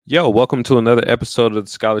Yo, welcome to another episode of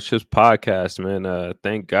the Scholarships Podcast, man.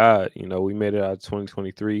 Thank God, we made it out of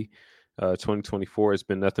 2023. 2024 has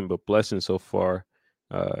been nothing but blessings so far.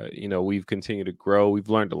 We've continued to grow. We've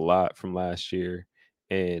learned a lot from last year.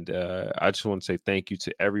 And I just want to say thank you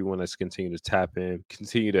to everyone that's continued to tap in,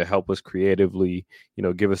 continue to help us creatively,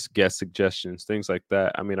 give us guest suggestions, things like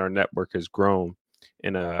that. I mean, our network has grown.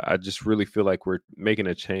 And I just really feel like we're making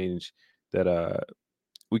a change that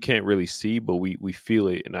we can't really see, but we feel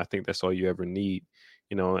it, and I think that's all you ever need.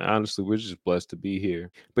 And honestly, we're just blessed to be here.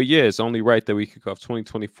 But yeah, it's only right that we kick off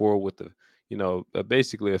 2024 with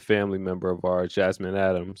basically a family member of ours, Jazzmyne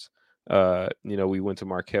Adams. We went to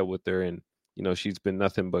Marquette with her, and she's been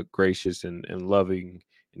nothing but gracious and loving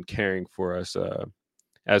and caring for us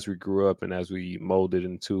as we grew up and as we molded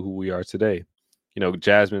into who we are today.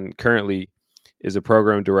 Jazzmyne currently is a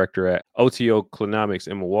program director at OTO Clinomics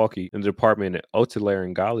in Milwaukee in the department of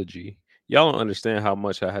otolaryngology. Y'all don't understand how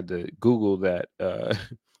much I had to Google that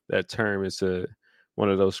that term. It's one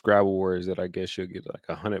of those Scrabble words that I guess you'll get like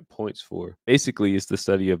 100 points for. Basically, it's the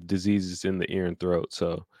study of diseases in the ear and throat.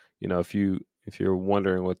 So, if you're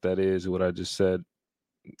wondering what that is, what I just said,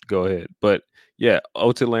 go ahead. But yeah,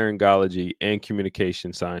 otolaryngology and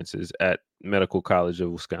communication sciences at Medical College of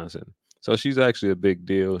Wisconsin. So she's actually a big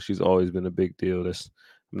deal. She's always been a big deal. I'm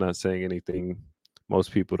not saying anything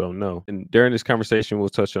most people don't know. And during this conversation, we'll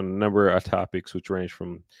touch on a number of topics, which range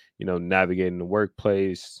from, navigating the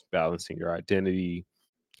workplace, balancing your identity,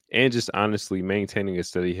 and just honestly maintaining a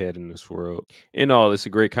steady head in this world. In all, it's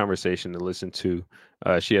a great conversation to listen to.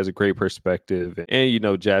 She has a great perspective, and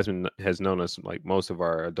Jazzmyne has known us like most of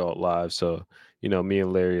our adult lives. So me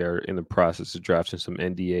and Larry are in the process of drafting some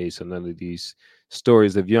NDAs, so none of these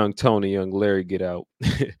stories of young Tony, young Larry get out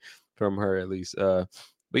from her at least.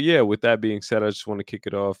 But yeah, with that being said, I just want to kick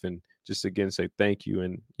it off and just again say thank you,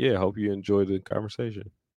 and yeah, hope you enjoy the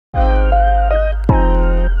conversation.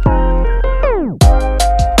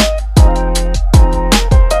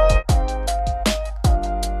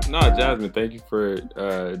 No, Jazzmyne, thank you for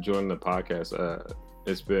joining the podcast.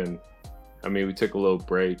 We took a little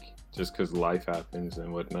break just because life happens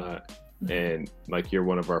and whatnot. Mm-hmm. And like you're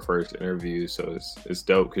one of our first interviews, so it's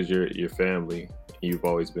dope because you're family. You've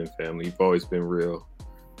always been family. You've always been real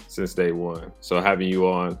since day one. So having you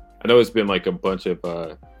on, I know it's been like a bunch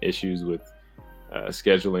of issues with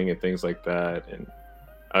scheduling and things like that, and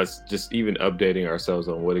us just even updating ourselves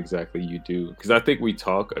on what exactly you do. Because I think we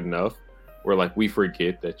talk enough where like we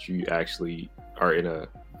forget that you actually are in a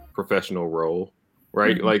professional role,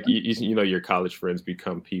 right? Mm-hmm. Like your college friends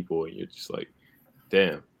become people, and you're just like,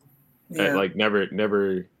 damn, yeah.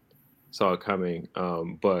 Never saw it coming.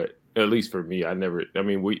 But at least for me,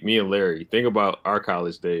 me and Larry, think about our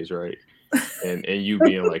college days, right? And you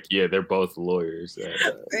being like, yeah, they're both lawyers.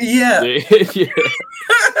 Yeah.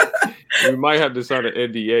 We might have to sign an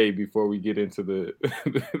NDA before we get into the.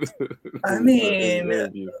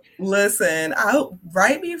 Listen,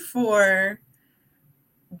 right before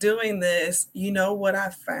doing this, you know what I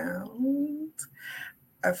found?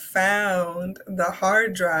 I found the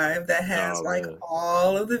hard drive that has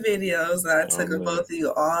all of the videos that I took of both of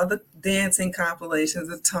you, all the dancing compilations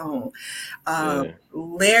of Tone.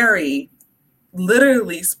 Larry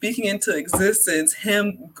literally speaking into existence,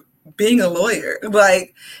 him being a lawyer.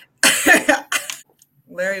 Like,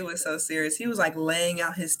 Larry was so serious. He was like laying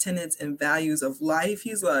out his tenets and values of life.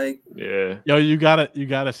 He's like, yeah. Yo, you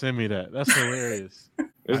gotta send me that. That's hilarious.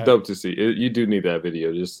 It's dope to see. You do need that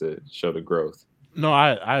video just to show the growth. No,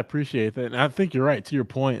 I appreciate that. And I think you're right to your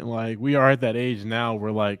point. Like, we are at that age now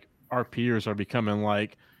where like our peers are becoming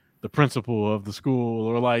like the principal of the school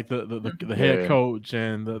or like the head coach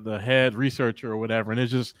and the head researcher or whatever. And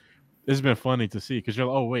it's been funny to see because you're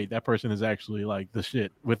like, oh wait, that person is actually like the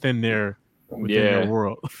shit within their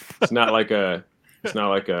world. It's not like a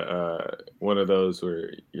one of those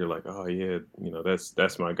where you're like, oh yeah,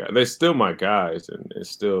 that's my guy. They're still my guys, and it's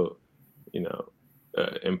still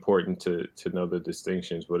important to know the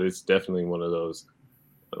distinctions, but it's definitely one of those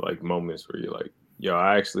like moments where you're like, yo,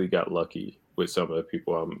 I actually got lucky with some of the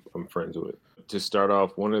people I'm friends with. To start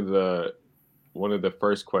off, one of the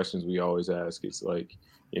first questions we always ask is like,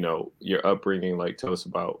 your upbringing. Like, tell us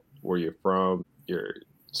about where you're from, your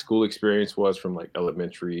school experience was from like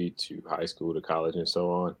elementary to high school to college and so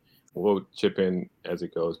on. We'll chip in as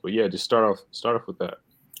it goes, but yeah, just start off with that.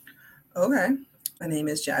 Okay, my name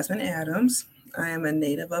is Jazzmyne Adams. I am a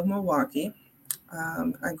native of Milwaukee.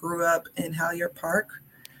 I grew up in Halyard Park,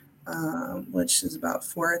 which is about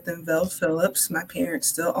 4th and Ville Phillips. My parents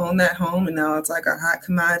still own that home, and now it's like a hot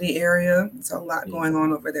commodity area. It's a lot going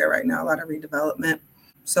on over there right now, a lot of redevelopment.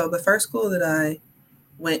 So the first school that I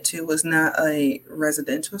went to was not a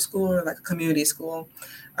residential school or like a community school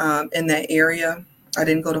in that area. I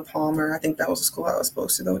didn't go to Palmer. I think that was the school I was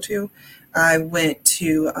supposed to go to. I went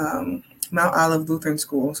to Mount Olive Lutheran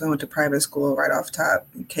School. So I went to private school right off top,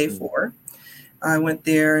 K4. I went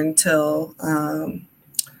there until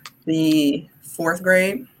the 4th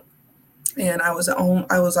grade. And I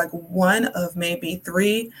was like one of maybe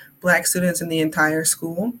 3 Black students in the entire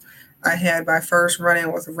school. I had my first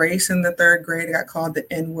run-in with race in the 3rd grade. I got called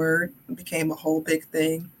the N-word. It became a whole big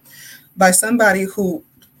thing by somebody who,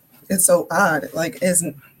 it's so odd, like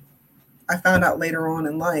isn't, I found out later on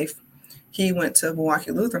in life, he went to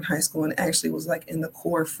Milwaukee Lutheran High School and actually was like in the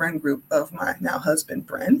core friend group of my now husband,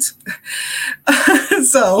 Brent.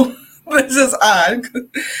 So it's just odd.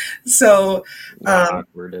 So not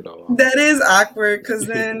awkward at all. That is awkward because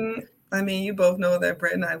then, I mean, you both know that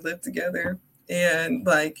Brent and I lived together, and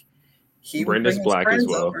like he Brent would is bring black his as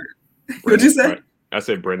friends well. over. What'd you say? Black. I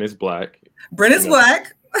said Brent is black. Brent is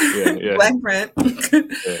black. Yeah. Black Brent.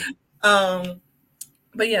 Yeah.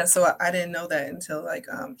 But yeah, so I didn't know that until like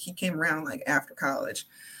he came around like after college.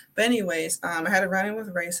 But anyways, I had a run-in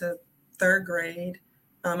with race in 3rd grade.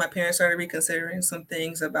 My parents started reconsidering some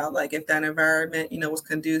things about like if that environment, was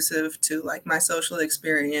conducive to like my social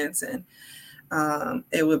experience, and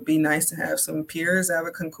it would be nice to have some peers that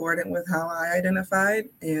were concordant with how I identified.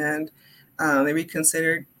 And they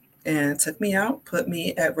reconsidered and took me out, put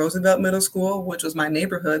me at Roosevelt Middle School, which was my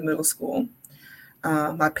neighborhood middle school.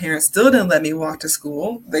 My parents still didn't let me walk to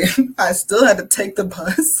school. I still had to take the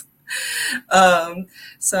bus.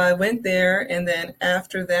 So I went there, and then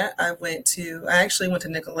after that, I actually went to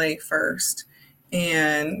Nicolay first,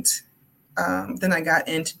 and then I got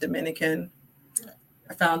into Dominican.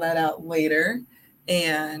 I found that out later,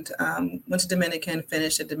 and went to Dominican,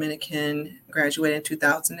 finished at Dominican, graduated in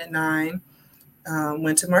 2009,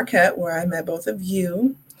 went to Marquette where I met both of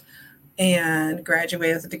you, and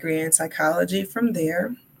graduated with a degree in psychology from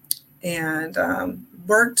there, and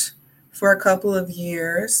worked for a couple of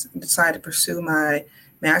years, decided to pursue my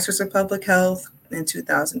master's of public health in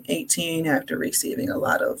 2018 after receiving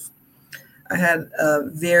I had a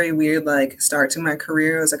very weird start to my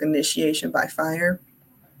career. It was like initiation by fire.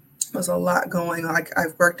 There was a lot going on.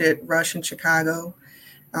 I've worked at Rush in Chicago,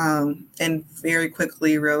 and very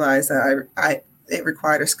quickly realized that it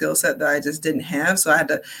required a skill set that I just didn't have. So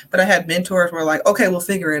but I had mentors who were like, okay, we'll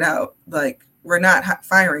figure it out. Like, we're not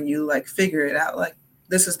firing you, figure it out.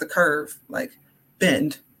 This is the curve,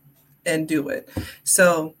 bend and do it.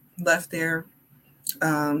 So left there.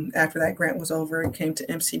 After that grant was over and came to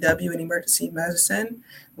MCW in emergency medicine,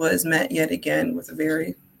 was met yet again with a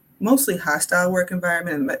very mostly hostile work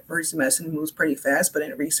environment. And emergency medicine moves pretty fast, but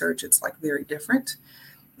in research, it's very different.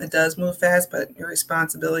 It does move fast, but your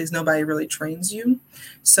responsibilities, nobody really trains you.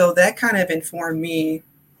 So that kind of informed me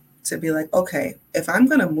to be like, okay, if I'm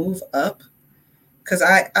going to move up, because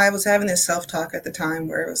I was having this self-talk at the time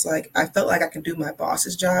where it was I felt like I could do my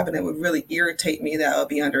boss's job, and it would really irritate me that I would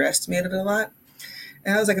be underestimated a lot.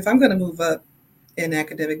 And I was like, if I'm going to move up in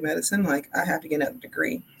academic medicine, I have to get another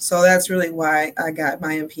degree. So that's really why I got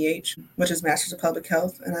my MPH, which is Master's of Public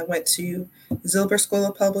Health. And I went to Zilber School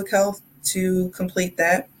of Public Health to complete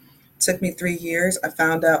that. It took me 3 years. I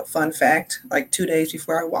found out, fun fact, 2 days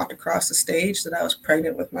before I walked across the stage, that I was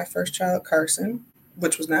pregnant with my first child, Carson,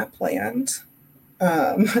 which was not planned.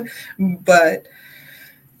 But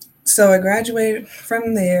so I graduated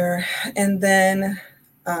from there, and then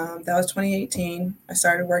that was 2018. I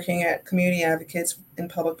started working at Community Advocates in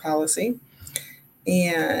Public Policy,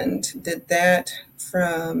 and did that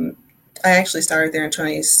I actually started there in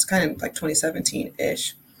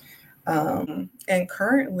 2017-ish. And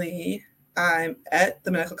currently I'm at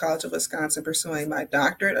the Medical College of Wisconsin pursuing my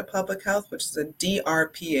doctorate of public health, which is a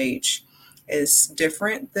DRPH. It's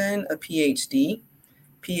different than a PhD.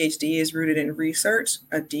 PhD is rooted in research.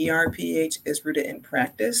 A DRPH is rooted in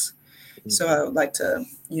practice. So I would like to,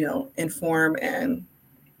 inform and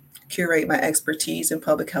curate my expertise in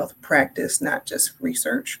public health practice, not just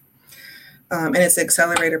research. And it's an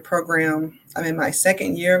accelerated program. I'm in my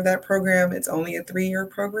 2nd year of that program. It's only a 3-year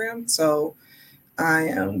program. So I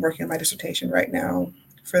am working on my dissertation right now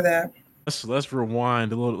for that. Let's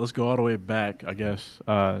rewind a little. Let's go all the way back, I guess,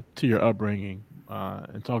 to your upbringing,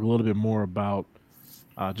 and talk a little bit more about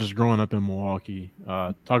just growing up in Milwaukee.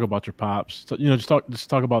 Talk about your pops. Just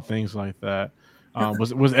talk about things like that.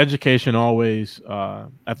 Was education always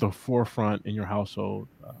at the forefront in your household?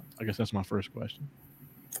 I guess that's my first question.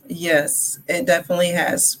 Yes, it definitely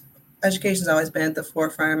has. Education's always been at the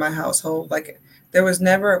forefront of my household. There was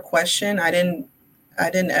never a question. I I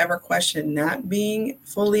didn't ever question not being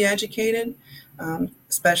fully educated,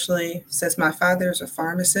 especially since my father is a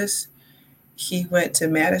pharmacist. He went to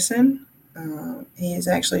Madison. He's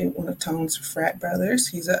actually one of Tone's frat brothers.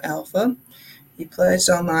 He's an alpha. He pledged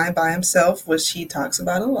online by himself, which he talks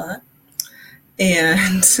about a lot.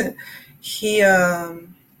 And he,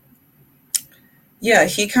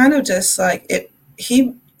 he kind of just like it.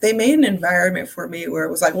 They made an environment for me where it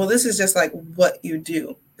was like, well, this is just like what you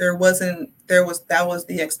do. That was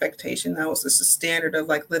the expectation. That was just the standard of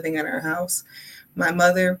like living in our house. My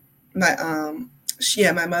mother, she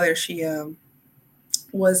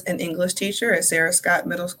was an English teacher at Sarah Scott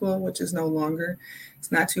Middle School, which is no longer,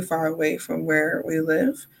 it's not too far away from where we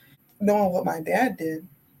live. Knowing what my dad did,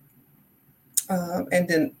 and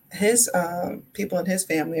then his people in his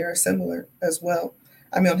family are similar as well.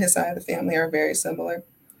 I mean, on his side of the family are very similar.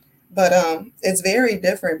 But it's very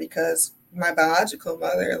different because my biological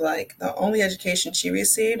mother, like the only education she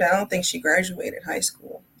received, I don't think she graduated high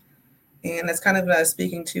school. And that's kind of what I was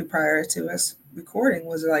speaking to prior to us recording,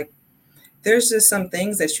 was like, there's just some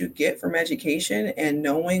things that you get from education, and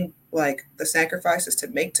knowing like the sacrifices to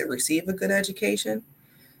make to receive a good education,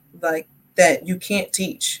 like that you can't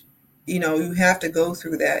teach. You have to go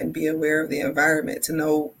through that and be aware of the environment to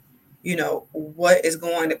know, what is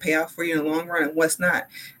going to pay off for you in the long run and what's not.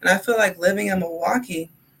 And I feel like living in Milwaukee,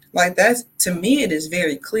 like that's, to me, it is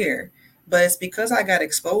very clear. But it's because I got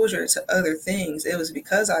exposure to other things. It was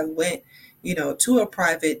because I went, to a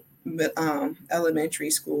private elementary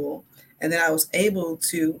school, and then I was able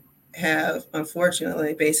to have,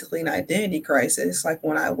 unfortunately, basically an identity crisis, like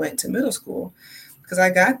when I went to middle school. Because I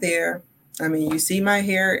got there, I mean, you see my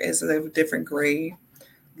hair is a different grade.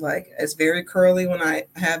 Like, it's very curly when I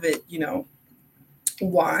have it,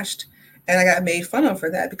 washed. And I got made fun of for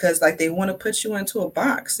that because, like, they want to put you into a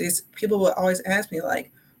box. These people will always ask me,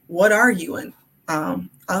 like, what are you? And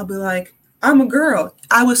I'll be like, I'm a girl.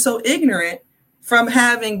 I was so ignorant from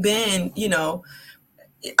having been,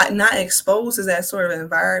 not exposed to that sort of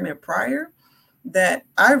environment prior, that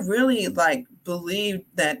I really like believed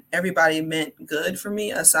that everybody meant good for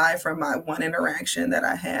me, aside from my one interaction that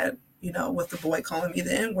I had, with the boy calling me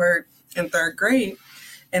the N-word in third grade.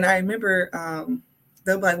 And I remember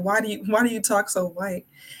they'll be like, why do you talk so white?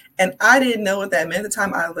 And I didn't know what that meant at the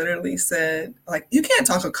time. I literally said, like, you can't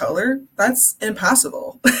talk of color. That's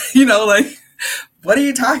impossible. Like, what are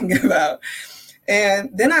you talking about? And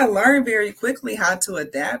then I learned very quickly how to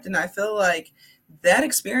adapt. And I feel like that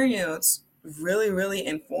experience really, really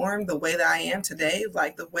informed the way that I am today.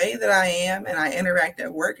 Like, the way that I am and I interact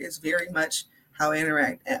at work is very much how I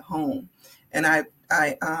interact at home. And I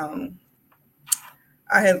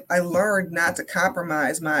learned not to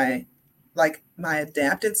compromise my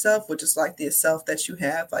adapted self, which is like the self that you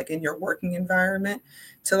have like in your working environment,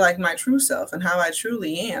 to like my true self and how I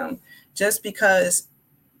truly am. Just because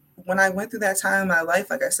when I went through that time in my life,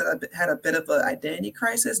 like I said, I had a bit of an identity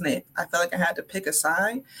crisis, and I felt like I had to pick a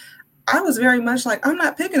side. I was very much like, I'm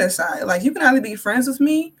not picking a side. Like, you can either be friends with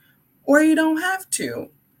me or you don't have to.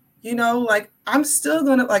 Like, I'm still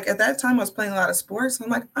going to, like, at that time I was playing a lot of sports. So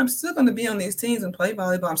I'm like, I'm still going to be on these teams and play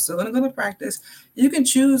volleyball. I'm still going to go to practice. You can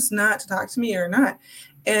choose not to talk to me or not.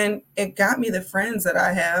 And it got me the friends that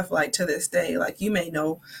I have, like, to this day. Like, you may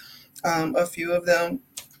know a few of them.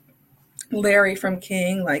 Larry from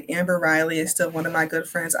King, like Amber Riley is still one of my good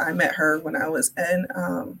friends. I met her when I was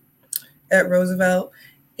at Roosevelt,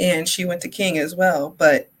 and she went to King as well.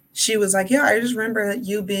 But she was like, yeah, I just remember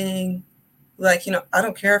you being like, I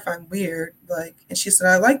don't care if I'm weird. Like, and she said,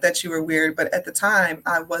 I like that you were weird. But at the time,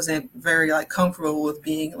 I wasn't very like comfortable with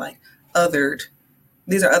being like othered.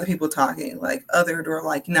 These are other people talking, like othered, or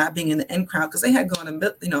like not being in the in crowd, because they had gone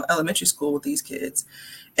to, elementary school with these kids,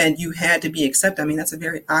 and you had to be accepted. I mean, that's a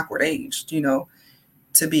very awkward age, to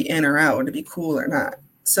be in or out, or to be cool or not.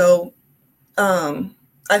 So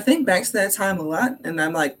I think back to that time a lot, and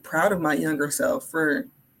I'm like proud of my younger self for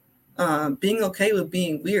being okay with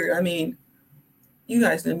being weird. I mean, you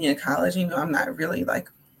guys knew me in college. I'm not really like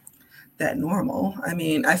that normal. I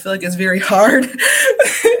mean, I feel like it's very hard.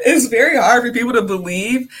 It's very hard for people to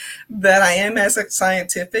believe that I am as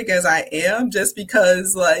scientific as I am, just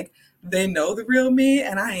because like they know the real me,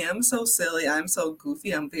 and I am so silly. I'm so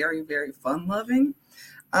goofy. I'm very, very fun loving.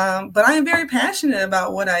 But I am very passionate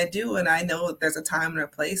about what I do, and I know that there's a time and a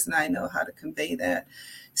place, and I know how to convey that.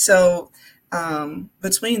 So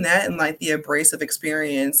between that and like the abrasive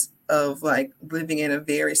experience of like living in a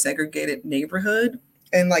very segregated neighborhood,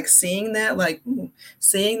 and like seeing that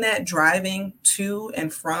driving to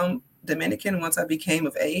and from Dominican once I became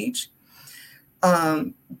of age,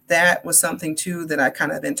 that was something too that I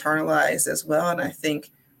kind of internalized as well. And I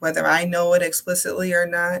think whether I know it explicitly or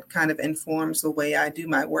not, kind of informs the way I do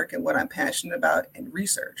my work and what I'm passionate about in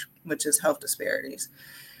research, which is health disparities.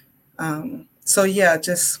 So yeah,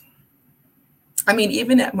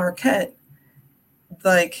 even at Marquette,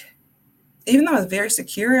 like, even though I was very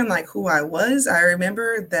secure in like who I was, I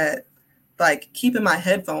remember that like keeping my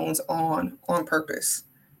headphones on purpose,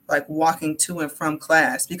 like walking to and from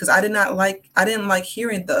class, because I didn't like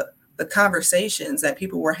hearing the conversations that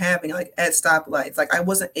people were having like at stoplights. Like I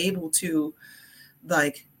wasn't able to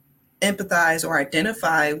like empathize or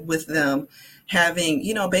identify with them having,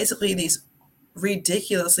 basically these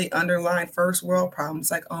ridiculously underlined first world problems.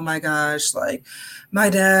 Like, oh my gosh, like my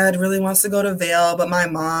dad really wants to go to Vail, but my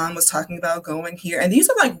mom was talking about going here. And these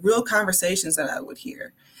are like real conversations that I would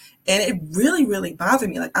hear. And it really, really bothered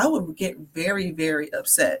me. Like I would get very, very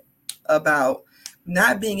upset about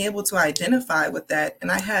not being able to identify with that.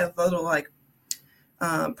 And I had a little like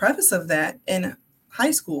preface of that in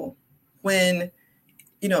high school when,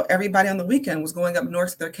 everybody on the weekend was going up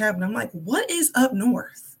north to their cabin. I'm like, what is up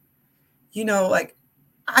north? Like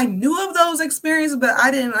I knew of those experiences, but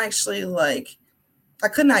I didn't actually I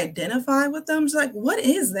couldn't identify with them. It's like, what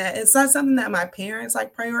is that? It's not something that my parents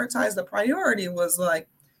like prioritized. The priority was like,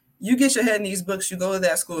 you get your head in these books, you go to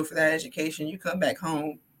that school for that education, you come back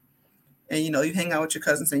home and, you hang out with your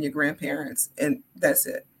cousins and your grandparents, and that's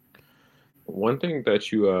it. One thing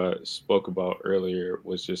that you spoke about earlier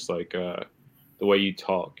was just like the way you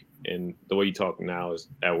talk, and the way you talk now is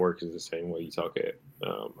at work is the same way you talk at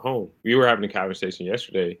home. We were having a conversation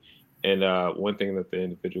yesterday, and one thing that the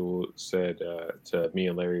individual said to me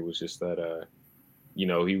and Larry was just that he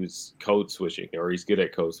was code switching, or he's good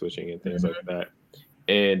at code switching and things like that.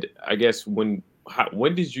 And I guess when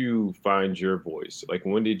did you find your voice? Like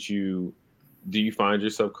do you find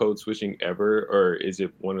yourself code switching ever, or is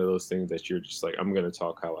it one of those things that you're just like, I'm going to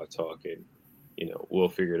talk how I talk, and we'll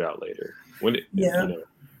figure it out later?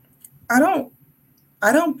 I don't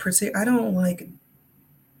like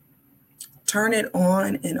turn it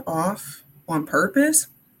on and off on purpose.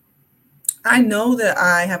 I know that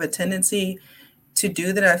I have a tendency to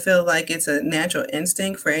do that. I feel like it's a natural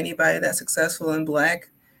instinct for anybody that's successful in Black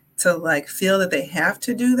to like feel that they have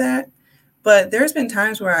to do that. But there's been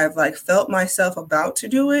times where I've like felt myself about to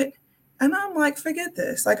do it, and I'm like, forget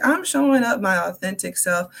this. Like I'm showing up my authentic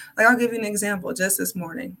self. Like I'll give you an example. Just this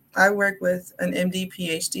morning, I work with an MD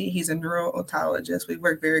PhD. He's a neuro-otologist. We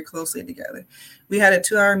work very closely together. We had a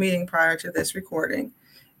 2-hour meeting prior to this recording,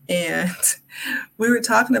 and we were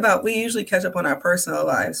talking about, we usually catch up on our personal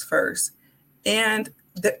lives first. And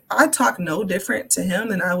I talk no different to him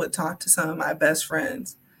than I would talk to some of my best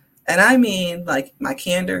friends. And I mean, like my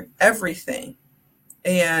candor, everything.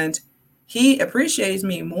 And he appreciates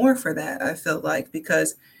me more for that, I feel like,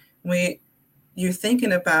 because when you're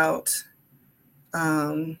thinking about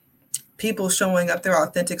people showing up their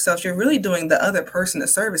authentic selves, you're really doing the other person a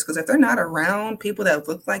service. Because if they're not around people that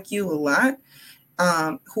look like you a lot,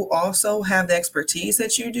 who also have the expertise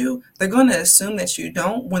that you do, they're going to assume that you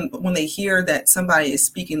don't when they hear that somebody is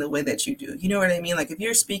speaking the way that you do. You know what I mean? Like if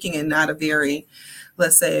you're speaking in not a very,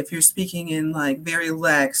 let's say if you're speaking in like very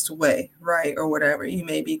laxed way, right? Or whatever, you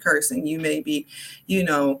may be cursing, you may be,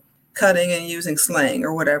 cutting and using slang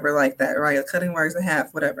or whatever like that, right? Or cutting words in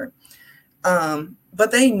half, whatever.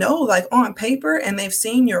 But they know like on paper, and they've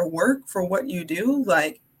seen your work for what you do,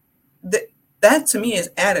 like that to me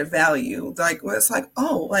is added value. Like, it's like,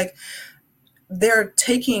 oh, like they're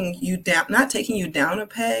taking you down, not taking you down a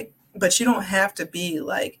peg, but you don't have to be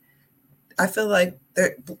like, I feel like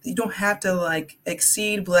you don't have to like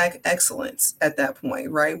exceed Black excellence at that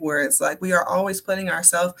point, right? Where it's like, we are always putting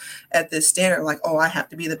ourselves at this standard, like, oh, I have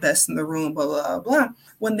to be the best in the room, blah, blah, blah.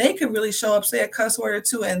 When they could really show up, say a cuss word or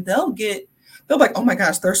two, and they'll be like, oh my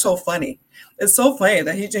gosh, they're so funny. It's so funny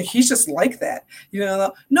that he's just like that.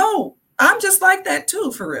 No, I'm just like that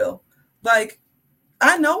too, for real. Like,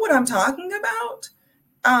 I know what I'm talking about,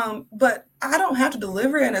 but I don't have to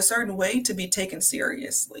deliver in a certain way to be taken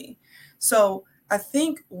seriously. So I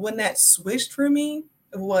think when that switched for me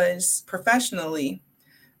was professionally,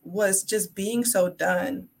 was just being so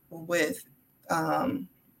done with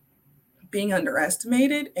being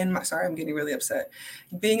underestimated I'm getting really upset.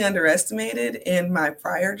 Being underestimated in my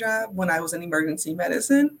prior job when I was in emergency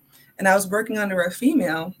medicine, and I was working under a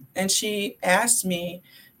female, and she asked me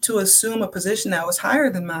to assume a position that was higher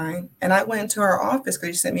than mine. And I went to her office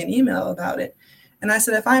because she sent me an email about it. And I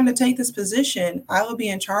said, if I'm to take this position, I will be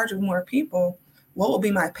in charge of more people. What will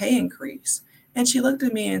be my pay increase? And she looked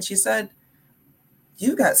at me and she said,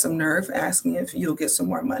 you got some nerve asking if you'll get some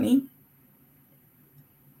more money.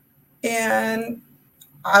 And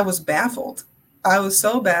I was baffled. I was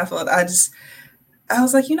so baffled. I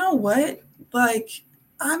was like, you know what? Like,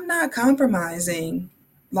 I'm not compromising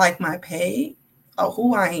like my pay or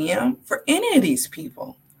who I am for any of these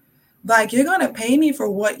people. Like, you're going to pay me for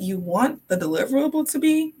what you want the deliverable to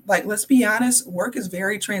be. Like, let's be honest, work is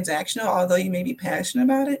very transactional, although you may be passionate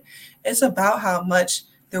about it. It's about how much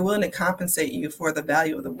they're willing to compensate you for the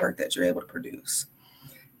value of the work that you're able to produce.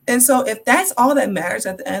 And so if that's all that matters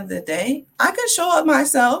at the end of the day, I can show up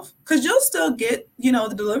myself because you'll still get, the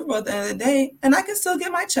deliverable at the end of the day, and I can still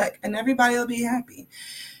get my check and everybody will be happy.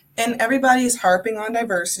 And everybody is harping on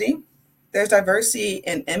diversity. There's diversity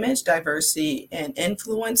in image, diversity in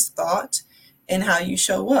influence, thought, and how you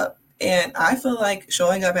show up. And I feel like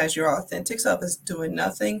showing up as your authentic self is doing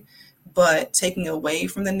nothing but taking away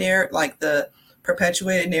from the narrative, like the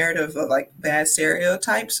perpetuated narrative of like bad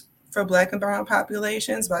stereotypes for Black and brown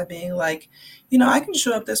populations by being like, I can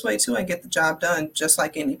show up this way too and get the job done just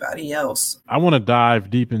like anybody else. I want to dive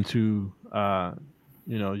deep into,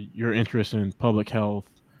 your interest in public health,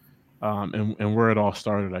 and where it all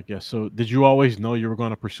started, I guess. So did you always know you were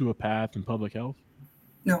going to pursue a path in public health?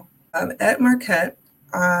 No. At Marquette,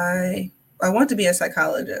 I want to be a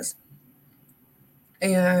psychologist.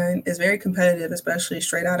 And it's very competitive, especially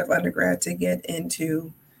straight out of undergrad, to get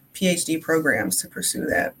into PhD programs to pursue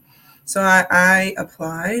that. So I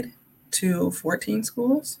applied to 14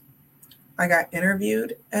 schools. I got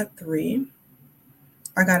interviewed at 3.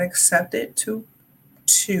 I got accepted to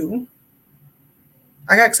 2.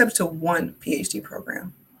 I got accepted to 1 PhD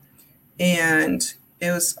program. And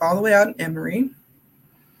it was all the way out in Emory.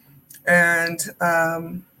 And, not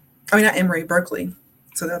Emory, Berkeley.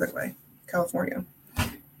 So the other way, California.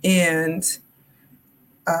 And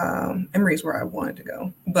Emory is where I wanted to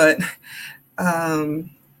go. But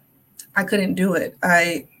I couldn't do it.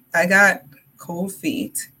 I got cold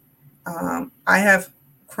feet. I have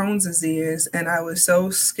Crohn's disease, and I was so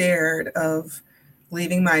scared of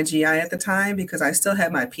leaving my GI at the time because I still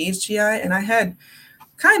had my peds GI, and I had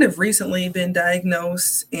kind of recently been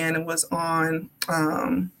diagnosed and was on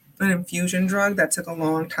an infusion drug that took a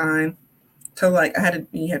long time to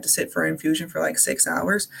you had to sit for an infusion for like 6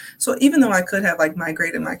 hours. So even though I could have like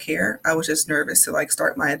migrated my care, I was just nervous to like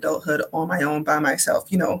start my adulthood on my own by myself,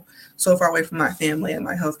 so far away from my family and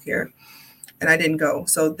my healthcare. And I didn't go.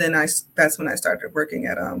 So then that's when I started working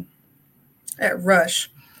at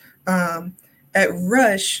Rush. At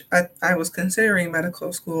Rush, I was considering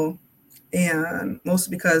medical school, and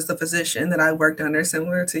mostly because the physician that I worked under,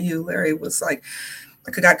 similar to you, Larry, was like, I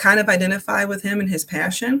could kind of identify with him and his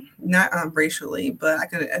passion, not racially, but I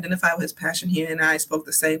could identify with his passion. He and I spoke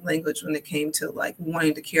the same language when it came to like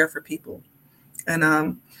wanting to care for people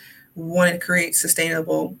and wanting to create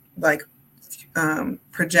sustainable, like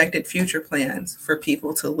projected future plans for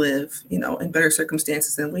people to live, in better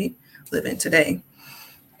circumstances than we live in today.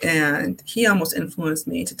 And he almost influenced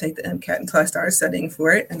me to take the MCAT until I started studying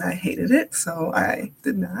for it, and I hated it, so I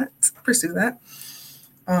did not pursue that.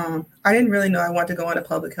 I didn't really know I wanted to go into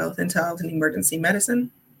public health until I was in emergency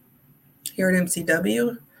medicine here at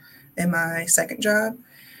MCW in my second job.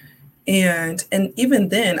 And even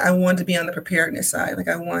then, I wanted to be on the preparedness side. Like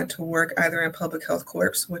I wanted to work either in Public Health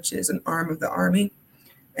Corps, which is an arm of the Army,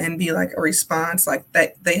 and be like a response, like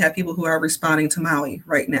that they have people who are responding to Maui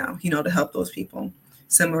right now, to help those people,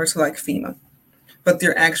 similar to like FEMA, but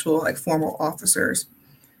they're actual like formal officers.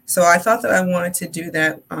 So I thought that I wanted to do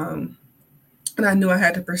that. And I knew I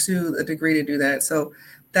had to pursue a degree to do that. So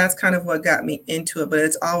that's kind of what got me into it. But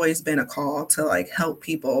it's always been a call to like help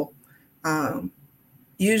people.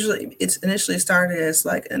 Usually it's initially started as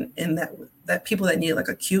like in that people that need like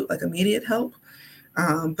acute, like immediate help.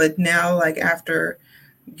 But now, like after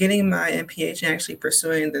getting my MPH and actually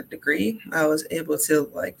pursuing the degree, I was able to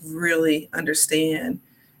like really understand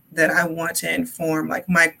that I want to inform like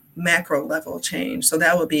my macro level change. So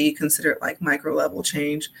that would be considered like micro level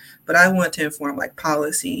change, but I want to inform like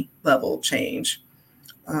policy level change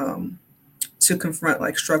to confront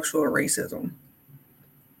like structural racism.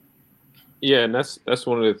 Yeah, and that's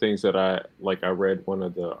one of the things that I read one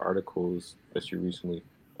of the articles that you recently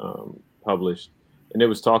published, and it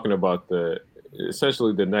was talking about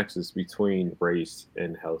essentially the nexus between race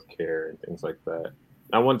and healthcare and things like that.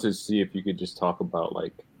 I wanted to see if you could just talk about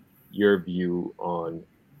like your view on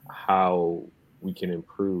how we can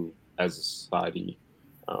improve as a society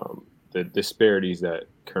the disparities that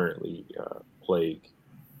currently plague,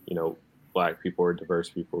 Black people or diverse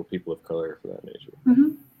people, people of color, for that nature.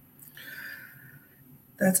 Mm-hmm.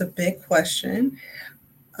 That's a big question.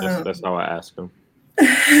 That's how I ask them.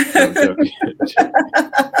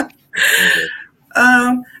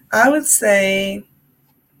 I would say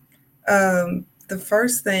the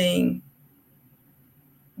first thing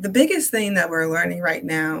the biggest thing that we're learning right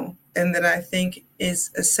now, and that I think is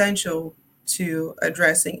essential to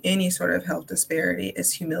addressing any sort of health disparity,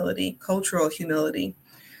 is humility, cultural humility.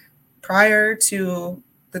 Prior to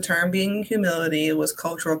the term being humility, it was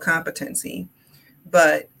cultural competency.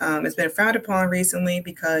 But it's been frowned upon recently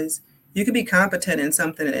because you can be competent in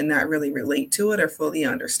something and not really relate to it or fully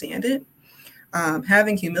understand it.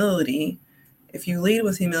 Having humility, if you lead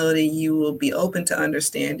with humility, you will be open to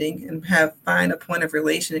understanding and find a point of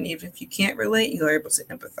relation. And even if you can't relate, you're able to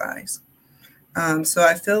empathize. So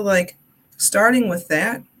I feel like starting with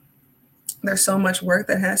that, there's so much work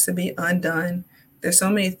that has to be undone. There's so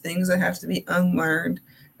many things that have to be unlearned,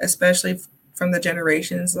 especially from the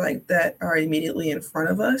generations like that are immediately in front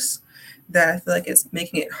of us, that I feel like it's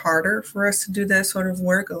making it harder for us to do that sort of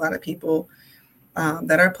work. A lot of people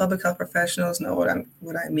that are public health professionals know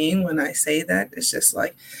what I mean when I say that. It's just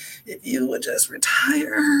like, if you would just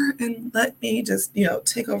retire and let me just,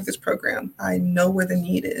 take over this program. I know where the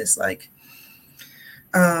need is. Like,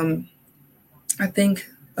 I think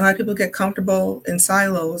a lot of people get comfortable in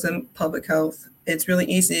silos in public health. It's really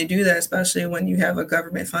easy to do that, especially when you have a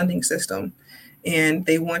government funding system and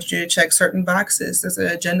they want you to check certain boxes. There's an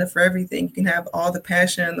agenda for everything. You can have all the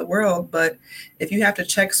passion in the world, but if you have to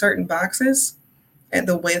check certain boxes and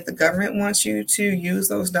the way that the government wants you to use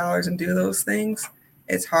those dollars and do those things,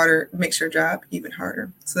 it's harder, makes your job even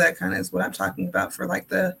harder. So that kind of is what I'm talking about for like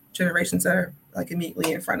the generations that are like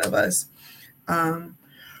immediately in front of us.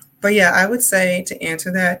 But yeah, I would say, to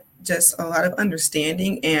answer that, just a lot of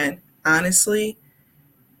understanding. And honestly,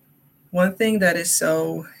 one thing that is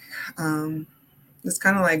so, it's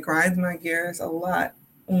kind of like grinds my gears a lot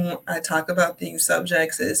when I talk about these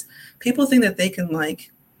subjects, is people think that they can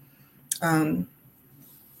like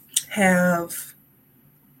have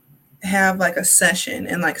like a session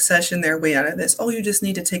and like session their way out of this. Oh, you just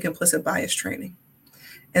need to take implicit bias training.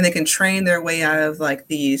 And they can train their way out of like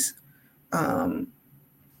these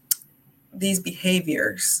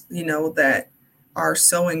behaviors, that are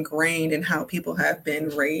so ingrained in how people have been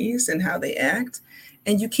raised and how they act.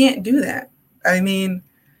 And you can't do that. I mean,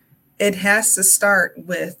 it has to start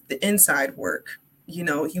with the inside work.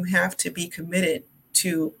 You have to be committed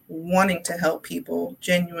to wanting to help people,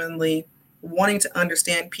 genuinely wanting to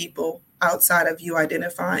understand people outside of you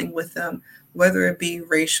identifying with them, whether it be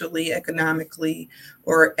racially, economically,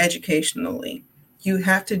 or educationally. You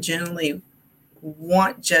have to genuinely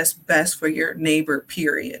want just best for your neighbor,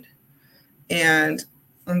 period. And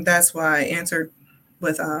that's why I answered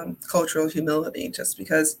with cultural humility, just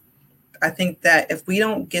because I think that if we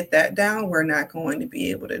don't get that down, we're not going to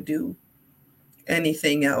be able to do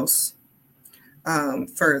anything else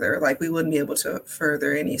further. Like, we wouldn't be able to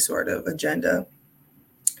further any sort of agenda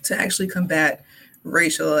to actually combat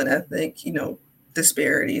racial and ethnic,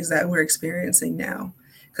 disparities that we're experiencing now.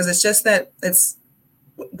 Because it's just that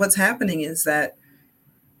what's happening is that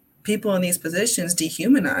people in these positions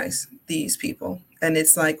dehumanize these people. And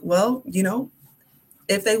it's like, well,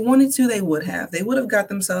 if they wanted to, they would have got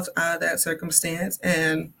themselves out of that circumstance.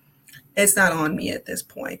 And it's not on me at this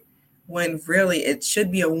point, when really it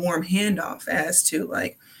should be a warm handoff as to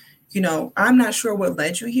like, I'm not sure what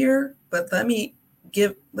led you here, but let me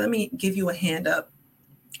give you a hand up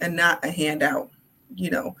and not a handout.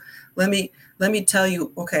 Let me tell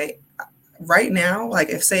you, okay, right now, like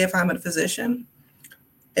if I'm a physician,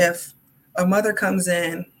 if a mother comes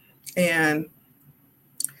in and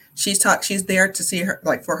she's there to see her,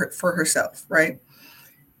 like for herself, right?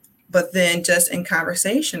 But then just in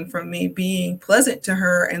conversation, from me being pleasant to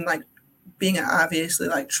her and like being an obviously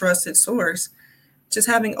like trusted source, just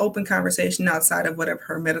having open conversation outside of whatever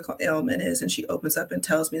her medical ailment is. And she opens up and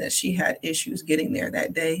tells me that she had issues getting there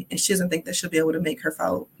that day and she doesn't think that she'll be able to make her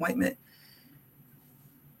follow appointment.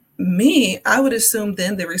 I would assume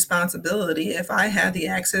then the responsibility, if I had the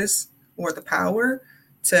access or the power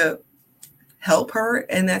to help her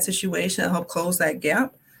in that situation, help close that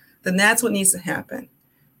gap, then that's what needs to happen.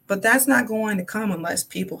 But that's not going to come unless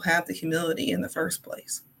people have the humility in the first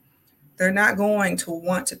place. They're not going to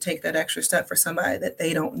want to take that extra step for somebody that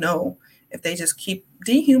they don't know if they just keep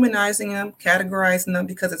dehumanizing them, categorizing them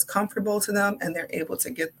because it's comfortable to them and they're able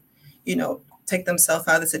to get, take themselves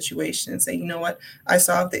out of the situation and say, you know what, I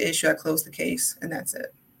solved the issue, I closed the case, and that's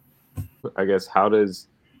it. I guess, how does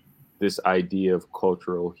this idea of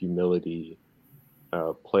cultural humility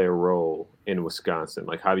play a role in Wisconsin?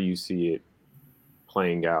 Like, how do you see it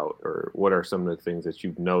playing out, or what are some of the things that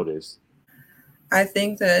you've noticed? I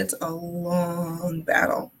think that it's a long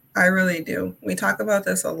battle. I really do. We talk about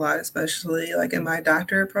this a lot, especially like in my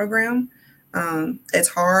doctorate program. It's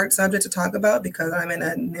hard subject to talk about because I'm in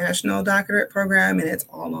a national doctorate program and it's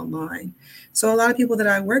all online. So a lot of people that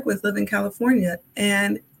I work with live in California,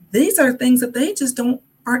 and these are things that they just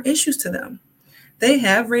aren't issues to them. They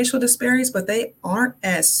have racial disparities, but they aren't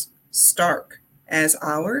as stark as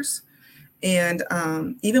ours. And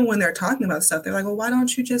even when they're talking about stuff, they're like, well, why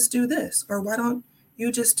don't you just do this? Or why don't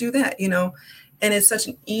you just do that? You know, and it's such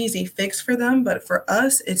an easy fix for them. But for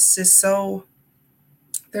us, it's just so,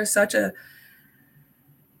 there's such a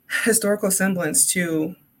historical semblance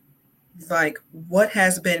to like what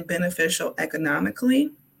has been beneficial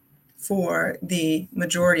economically for the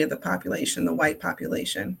majority of the population, the white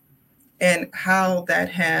population, and how that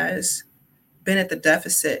has been at the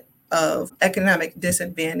deficit of economic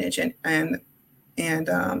disadvantage and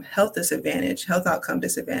health disadvantage, health outcome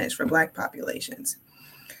disadvantage for Black populations.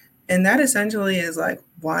 And that essentially is like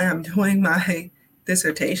why I'm doing my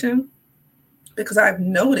dissertation, because I've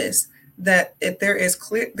noticed that if there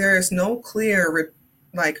is no clear,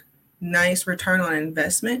 like nice return on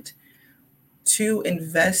investment to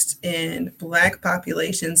invest in Black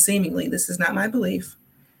populations, seemingly, this is not my belief,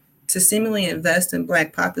 to seemingly invest in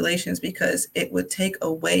Black populations because it would take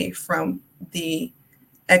away from the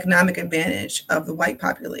economic advantage of the white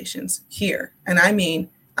populations here. And I mean,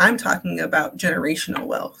 I'm talking about generational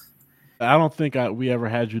wealth. I don't think we ever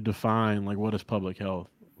had you define like what is public health.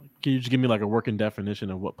 Can you just give me like a working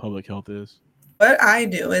definition of what public health is? What I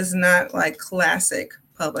do is not like classic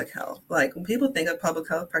public health. Like when people think of public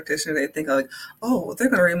health practitioner, they think of like, oh, they're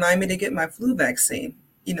going to remind me to get my flu vaccine.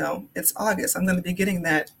 You know, it's August. I'm going to be getting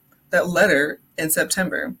that letter in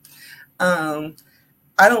September. I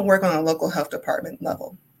don't work on a local health department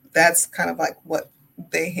level. That's kind of like what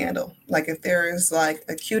they handle. Like if there is like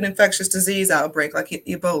acute infectious disease outbreak, like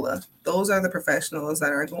Ebola, those are the professionals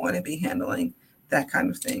that are going to be handling that kind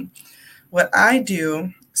of thing. What I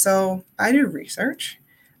do, so I do research.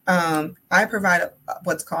 I provide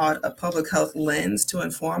what's called a public health lens to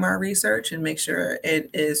inform our research and make sure it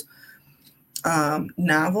is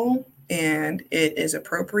novel and it is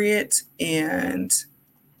appropriate and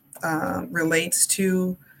relates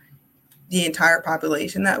to the entire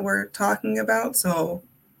population that we're talking about. So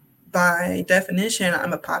by definition,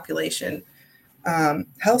 I'm a population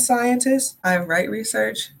health scientist. I write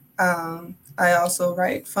research. I also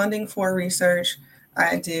write funding for research.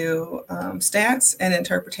 I do stats and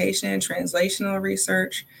interpretation and translational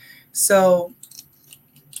research. So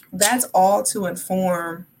that's all to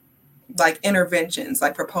inform like interventions,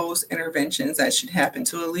 like proposed interventions that should happen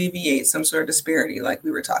to alleviate some sort of disparity like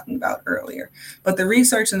we were talking about earlier. But the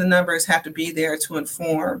research and the numbers have to be there to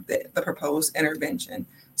inform the proposed intervention.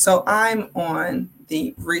 So I'm on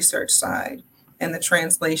the research side and the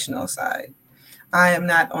translational side. I am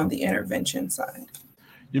not on the intervention side.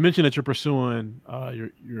 You mentioned that you're pursuing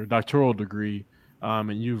your doctoral degree,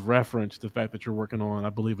 and you've referenced the fact that you're working on, I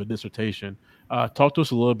believe, a dissertation. Talk to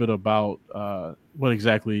us a little bit about what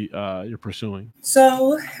exactly you're pursuing.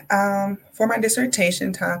 So for my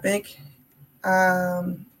dissertation topic,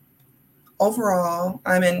 overall,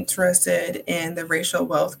 I'm interested in the racial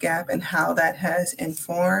wealth gap and how that has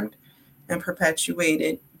informed and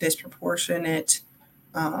perpetuated disproportionate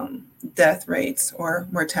death rates or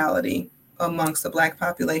mortality amongst the Black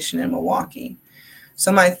population in Milwaukee.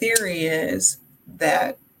 So my theory is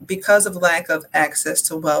that because of lack of access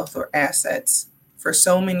to wealth or assets for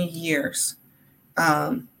so many years,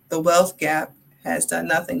 the wealth gap has done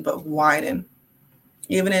nothing but widen.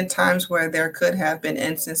 Even in times where there could have been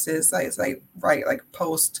instances like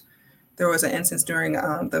post, there was an instance during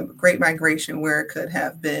the Great Migration where it could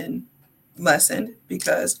have been lessened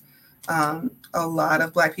because a lot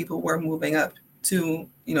of Black people were moving up to,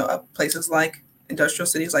 places like industrial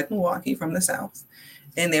cities like Milwaukee from the South.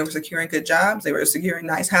 And they were securing good jobs. They were securing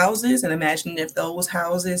nice houses. And imagine if those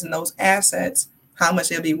houses and those assets, how much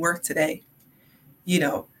they'll be worth today.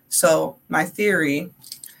 So my theory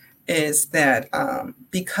is that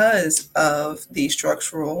because of the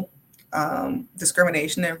structural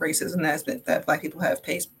discrimination and racism that Black people have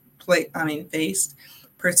faced,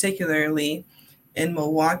 particularly in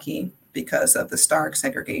Milwaukee because of the stark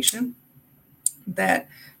segregation, that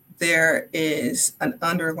there is an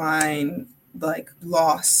underlying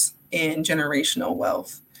loss in generational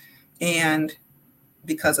wealth. And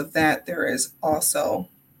because of that, there is also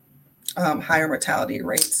higher mortality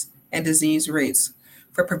rates and disease rates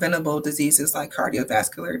for preventable diseases like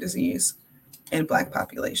cardiovascular disease in Black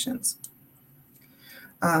populations.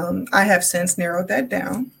 I have since narrowed that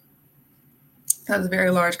down. That was a very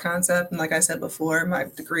large concept. And like I said before, my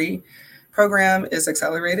degree program is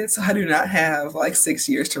accelerated. So I do not have 6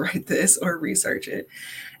 years to write this or research it.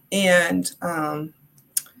 And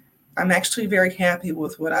I'm actually very happy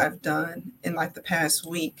with what I've done in like the past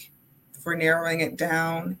week for narrowing it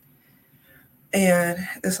down. And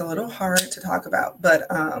it's a little hard to talk about, but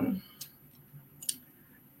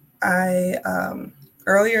I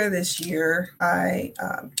earlier this year I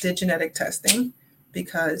did genetic testing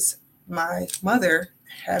because my mother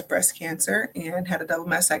had breast cancer and had a double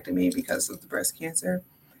mastectomy because of the breast cancer.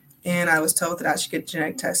 And I was told that I should get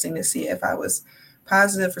genetic testing to see if I was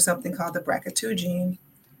positive for something called the BRCA2 gene.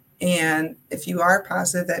 And if you are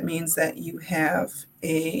positive, that means that you have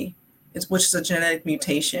which is a genetic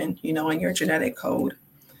mutation, in your genetic code.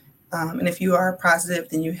 And if you are positive,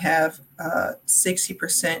 then you have a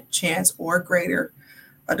 60% chance or greater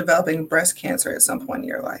of developing breast cancer at some point in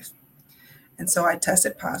your life. And so I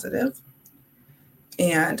tested positive.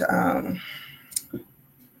 And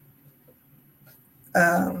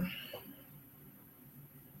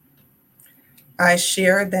I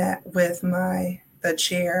shared that with the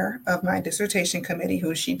chair of my dissertation committee,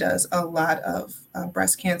 who she does a lot of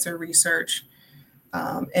breast cancer research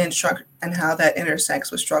and how that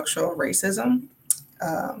intersects with structural racism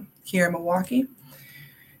here in Milwaukee.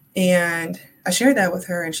 And I shared that with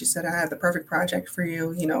her, and she said, I have the perfect project for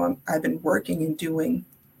you. I've been working and doing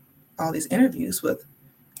all these interviews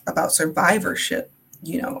about survivorship,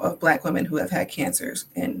 of Black women who have had cancers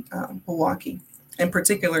in Milwaukee, in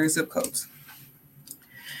particular zip codes.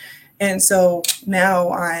 And so now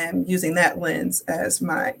I am using that lens as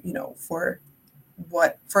my,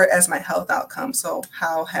 as my health outcome. So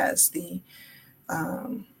how has the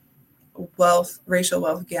racial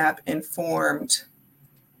wealth gap informed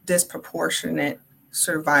disproportionate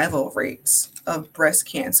survival rates of breast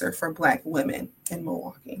cancer for Black women in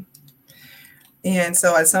Milwaukee? And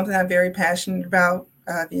so it's something I'm very passionate about.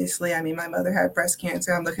 Obviously, my mother had breast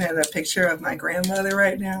cancer. I'm looking at a picture of my grandmother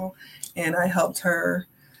right now, and I helped her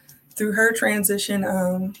through her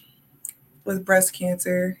transition with breast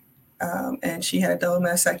cancer. And she had a double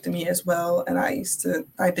mastectomy as well. And I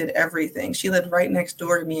did everything. She lived right next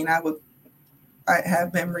door to me, and I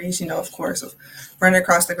have memories, of course, of running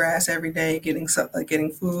across the grass every day, getting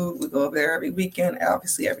food. We go over there every weekend.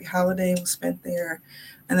 Obviously, every holiday was spent there.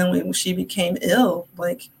 And then when she became ill,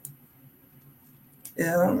 I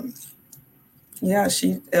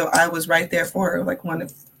was right there for her, like one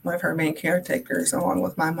of her main caretakers, along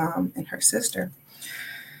with my mom and her sister.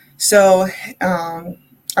 So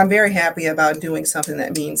I'm very happy about doing something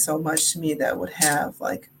that means so much to me, that would have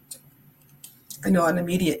an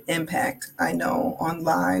immediate impact, on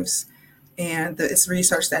lives. And it's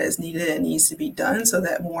research that is needed and needs to be done so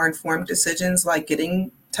that more informed decisions, like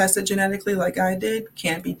getting tested genetically like I did,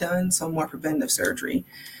 can be done. So more preventive surgery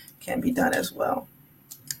can be done as well.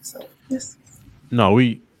 So, yes. No,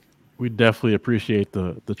 we definitely appreciate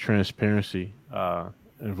the transparency and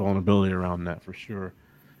vulnerability around that, for sure.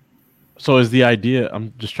 So is the idea,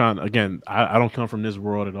 I'm just trying, again, I don't come from this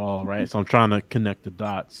world at all, right? So I'm trying to connect the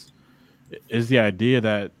dots. Is the idea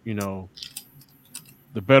that, the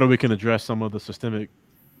better we can address some of the systemic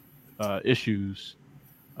issues,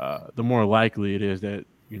 the more likely it is that,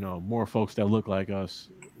 more folks that look like us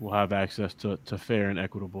will have access to fair and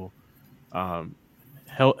equitable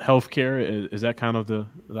healthcare. Is that kind of the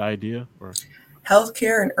idea? Or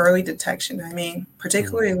Healthcare and early detection.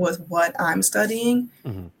 Particularly with what I'm studying,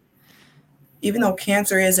 even though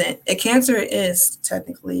cancer is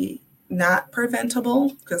technically not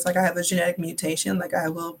preventable, because I have a genetic mutation, I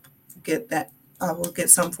will get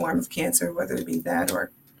some form of cancer, whether it be that or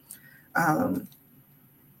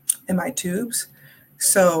in my tubes.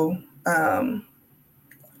 So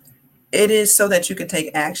it is so that you can take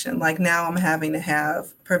action. Now I'm having to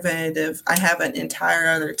have preventative. I have an entire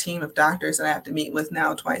other team of doctors that I have to meet with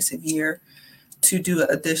now twice a year to do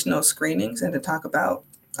additional screenings and to talk about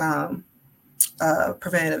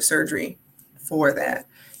preventative surgery for that.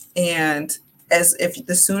 And if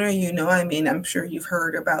the sooner I'm sure you've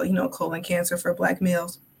heard about, colon cancer for Black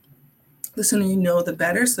males. The sooner you know, the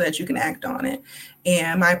better, so that you can act on it.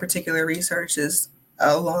 And my particular research is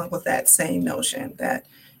along with that same notion that,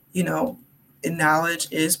 knowledge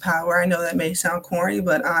is power. I know that may sound corny,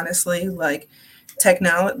 but honestly,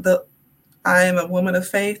 technology, I am a woman of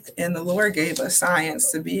faith, and the Lord gave us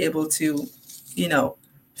science to be able to,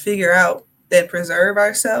 figure out and preserve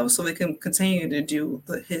ourselves so we can continue to do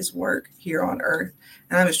his work here on earth.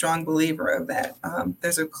 And I'm a strong believer of that.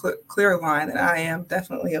 There's a clear line that I am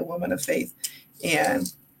definitely a woman of faith,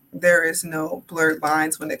 and there is no blurred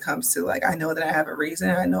lines when it comes to I know that I have a reason.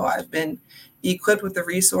 I know I've been equipped with the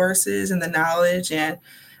resources and the knowledge and,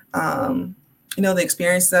 the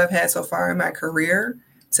experiences I've had so far in my career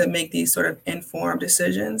to make these sort of informed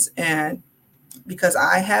decisions. And because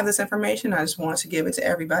I have this information, I just want to give it to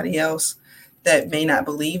everybody else that may not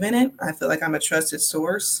believe in it. I feel like I'm a trusted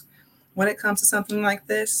source when it comes to something like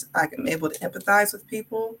this. I'm able to empathize with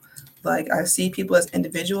people. Like, I see people as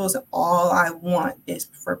individuals, and all I want is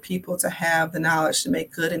for people to have the knowledge to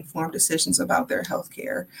make good, informed decisions about their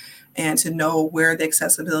healthcare and to know where the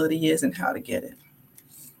accessibility is and how to get it.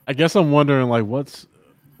 I guess I'm wondering, like,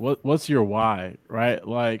 what's your why, right?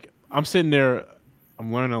 Like, I'm sitting there,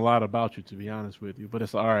 I'm learning a lot about you, to be honest with you. But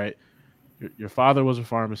it's all right. Your father was a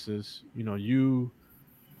pharmacist. You know, you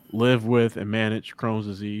live with and manage Crohn's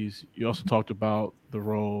disease. You also talked about the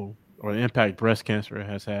role or the impact breast cancer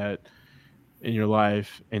has had in your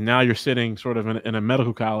life, and now you're sitting sort of in a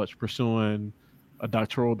medical college pursuing a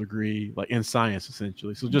doctoral degree, like in science,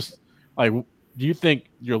 essentially. So, just like, do you think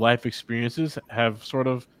your life experiences have sort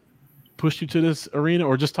of pushed you to this arena,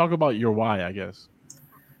 or just talk about your why, I guess?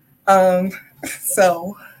 Um,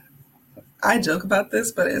 so I joke about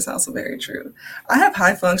this, but it's also very true. I have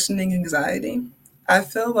high functioning anxiety. I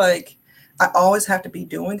feel like I always have to be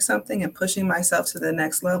doing something and pushing myself to the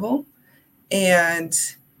next level. And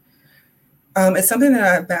it's something that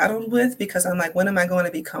I battled with because I'm like, when am I going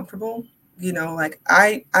to be comfortable? You know, like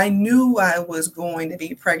I knew I was going to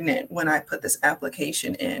be pregnant when I put this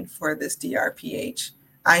application in for this DRPH.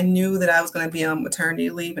 I knew that I was going to be on maternity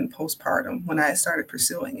leave and postpartum when I started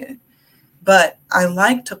pursuing it. But I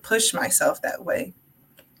like to push myself that way.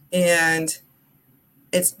 And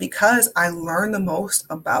it's because I learn the most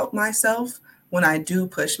about myself when I do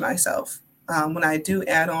push myself. When I do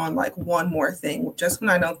add on like one more thing, just when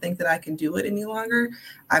I don't think that I can do it any longer,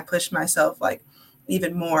 I push myself like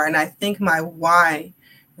even more. And I think my why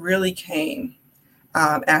really came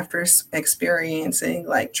after experiencing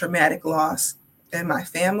like traumatic loss in my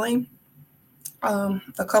family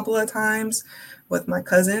a couple of times with my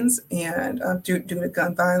cousins, and due to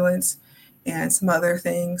gun violence and some other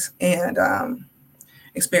things, and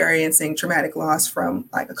experiencing traumatic loss from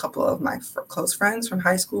like a couple of my close friends from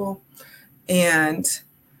high school. And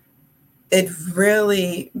it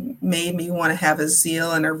really made me want to have a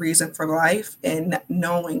zeal and a reason for life, and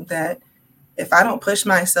knowing that if I don't push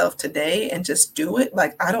myself today and just do it,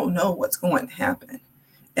 like I don't know what's going to happen.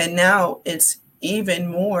 And now it's even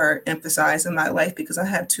more emphasized in my life because I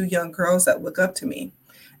have two young girls that look up to me,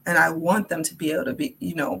 and I want them to be able to be,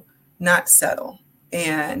 not settle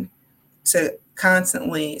and to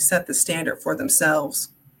constantly set the standard for themselves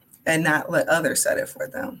and not let others set it for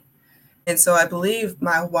them. And so I believe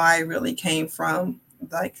my why really came from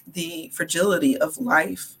like the fragility of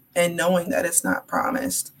life and knowing that it's not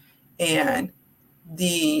promised, and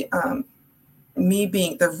the me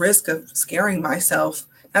being the risk of scaring myself,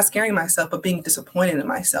 not scaring myself, but being disappointed in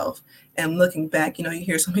myself. And looking back, you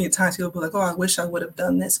hear so many times people be like, oh, I wish I would have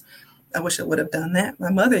done this. I wish I would have done that.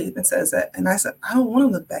 My mother even says that. And I said, I don't want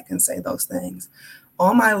to look back and say those things.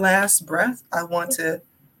 On my last breath, I want to,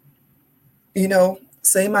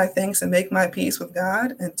 say my thanks and make my peace with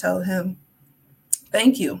God and tell him,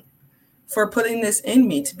 thank you for putting this in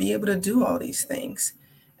me to be able to do all these things.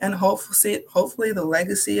 And hopefully the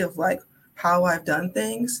legacy of like how I've done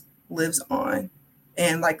things lives on,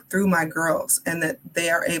 and like through my girls, and that they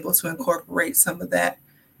are able to incorporate some of that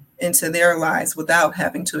into their lives without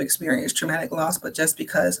having to experience traumatic loss, but just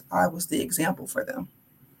because I was the example for them.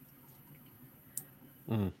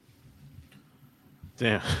 Mm.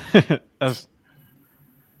 Damn. That's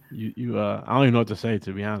you I don't even know what to say,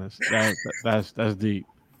 to be honest. That's deep.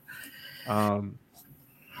 Um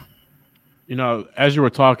as you were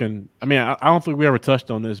talking, I mean, I don't think we ever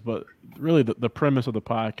touched on this, but really the premise of the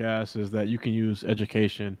podcast is that you can use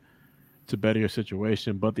education to better your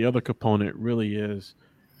situation. But the other component really is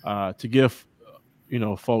to give,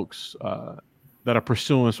 folks that are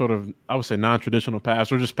pursuing sort of, I would say, non-traditional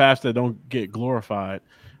paths or just paths that don't get glorified,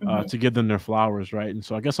 Mm-hmm. to give them their flowers, right? And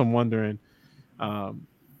so I guess I'm wondering, um,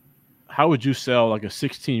 how would you sell like a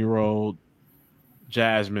 16-year-old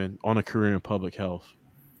Jazzmyne on a career in public health?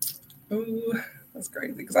 Ooh, that's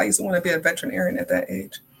crazy because I used to want to be a veterinarian at that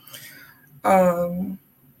age. Um,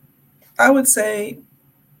 I would say,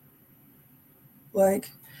 like,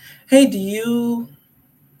 hey, do you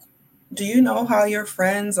know how your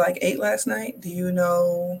friends like ate last night? Do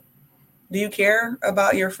you care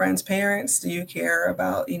about your friends' parents? Do you care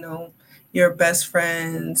about, your best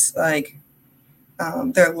friends, like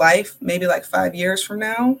their life, maybe like 5 years from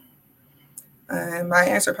now? And my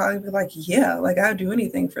answer probably be like, yeah, like I'd do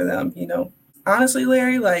anything for them. Honestly,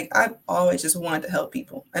 Larry, like I've always just wanted to help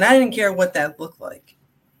people, and I didn't care what that looked like.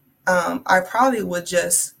 I probably would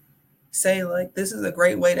just say like, this is a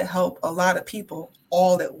great way to help a lot of people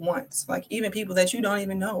all at once, like even people that you don't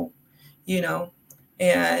even know, you know,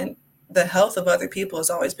 and the health of other people has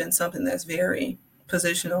always been something that's very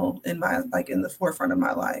positional in my, like, in the forefront of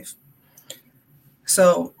my life.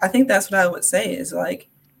 So I think that's what I would say is like,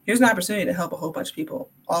 here's an opportunity to help a whole bunch of people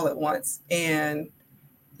all at once. And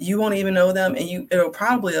you won't even know them, and it'll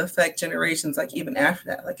probably affect generations, like even after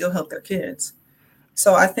that, like you'll help their kids.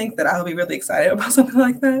 So I think that I'll be really excited about something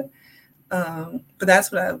like that. But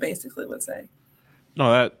that's what I basically would say.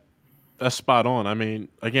 No, that's spot on. I mean,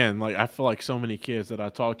 again, like I feel like so many kids that I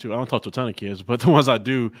talk to, I don't talk to a ton of kids, but the ones I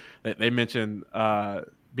do, they mention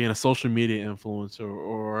being a social media influencer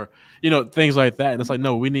or things like that. And it's like,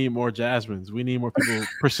 no, we need more Jazzmynes. We need more people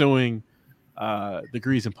pursuing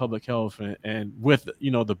degrees in public health and with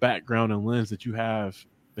the background and lens that you have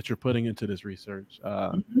that you're putting into this research.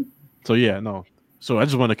 Mm-hmm. So yeah, no. So I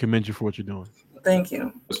just want to commend you for what you're doing. Thank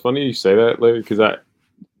you. It's funny you say that, Larry, because I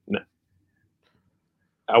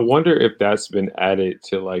wonder if that's been added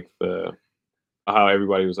to like the how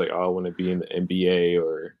everybody was like, oh, I want to be in the NBA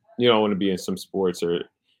or I want to be in some sports or a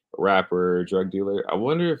rapper or drug dealer. I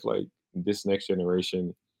wonder if like this next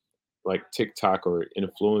generation, like TikTok or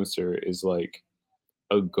influencer, is like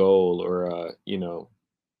a goal or I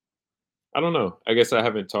don't know. I guess I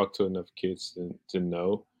haven't talked to enough kids to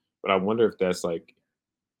know, but I wonder if that's like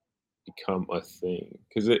become a thing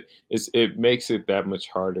because it makes it that much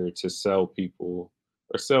harder to sell people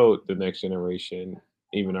or sell the next generation,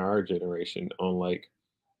 even our generation, on like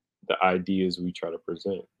the ideas we try to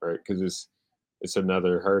present, right? Because it's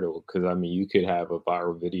another hurdle. Because I mean, you could have a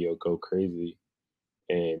viral video go crazy,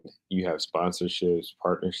 and you have sponsorships,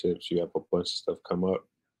 partnerships, you have a bunch of stuff come up,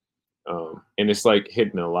 and it's like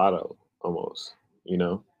hitting a lotto almost, you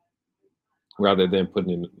know, rather than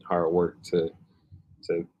putting in hard work to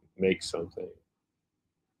make something.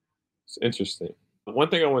 It's interesting. One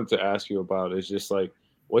thing I wanted to ask you about is just like,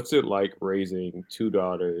 what's it like raising two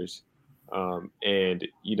daughters, and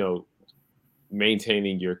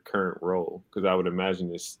maintaining your current role? Because I would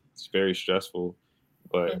imagine it's very stressful,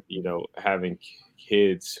 but having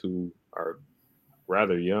kids who are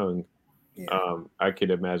rather young, Yeah. I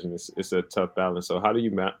could imagine it's a tough balance. So how do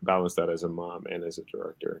you balance that as a mom and as a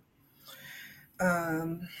director?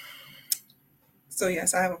 Um, so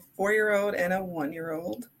yes, I have a 4-year-old and a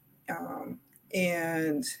 1-year-old,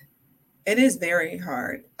 and it is very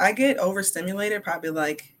hard. I get overstimulated probably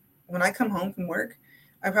like when I come home from work.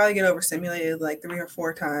 I probably get overstimulated like 3 or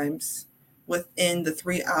 4 times within the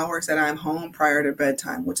 3 hours that I'm home prior to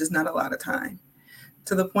bedtime, which is not a lot of time.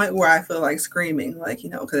 To the point where I feel like screaming, like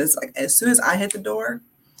because it's like as soon as I hit the door,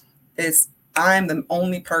 it's I'm the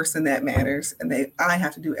only person that matters, and I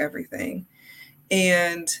have to do everything.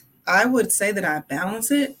 And I would say that I balance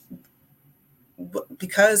it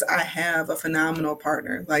because I have a phenomenal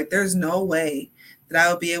partner. Like, there's no way that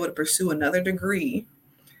I would be able to pursue another degree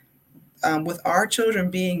with our children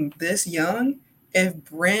being this young if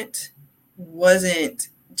Brent wasn't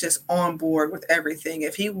just on board with everything.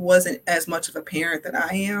 If he wasn't as much of a parent that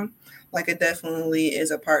I am, like, it definitely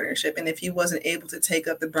is a partnership. And if he wasn't able to take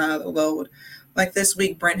up the brunt of the load, like this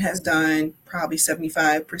week, Brent has done probably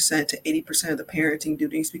 75% to 80% of the parenting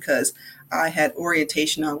duties because I had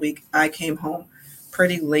orientation all week. I came home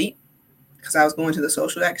pretty late because I was going to the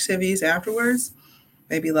social activities afterwards.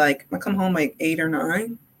 Maybe like I come home like 8 or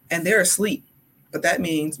 9 and they're asleep. But that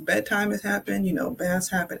means bedtime has happened, baths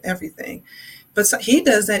happen, everything. But so he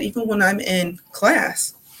does that even when I'm in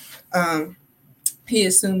class. He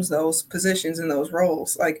assumes those positions and those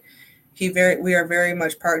roles. Like we are very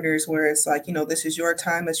much partners where it's like, this is your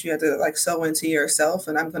time that you have to like sow into yourself,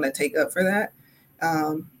 and I'm going to take up for that.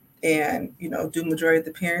 And do majority of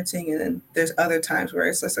the parenting, and then there's other times where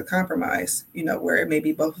it's just a compromise, where it may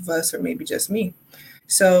be both of us or maybe just me.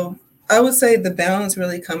 So I would say the balance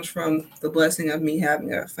really comes from the blessing of me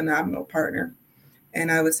having a phenomenal partner.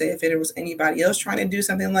 And I would say if it was anybody else trying to do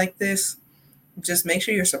something like this, just make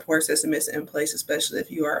sure your support system is in place, especially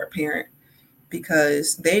if you are a parent,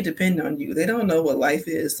 because they depend on you. They don't know what life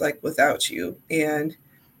is like without you. And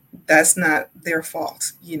that's not their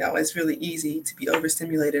fault. It's really easy to be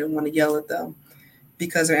overstimulated and want to yell at them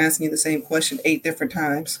because they're asking you the same question 8 different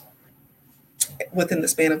times within the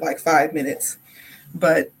span of like 5 minutes.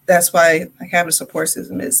 But that's why like having a support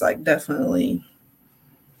system is like definitely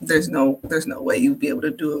there's no way you'd be able to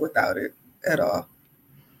do it without it at all.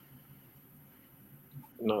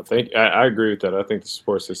 No, I agree with that. I think the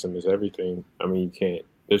support system is everything. I mean, you can't.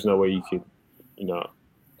 There's no way you could, you know,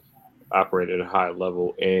 operate at a high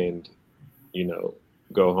level and you know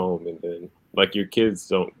go home and then like your kids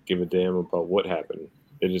don't give a damn about what happened.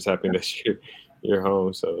 They're just happy that you're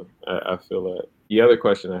home. So I feel that. The other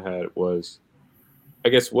question I had was, I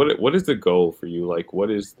guess what is the goal for you? Like, what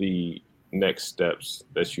is the next steps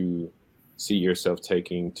that you see yourself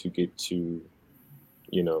taking to get to,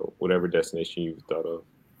 whatever destination you've thought of?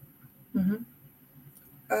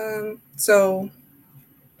 So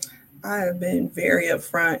I have been very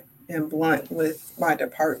upfront and blunt with my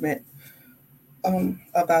department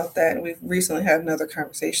about that. And we've recently had another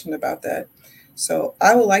conversation about that. So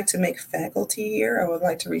I would like to make faculty here. I would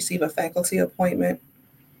like to receive a faculty appointment,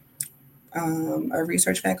 a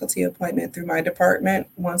research faculty appointment through my department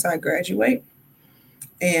once I graduate.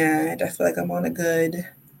 And I feel like I'm on a good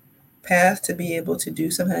path to be able to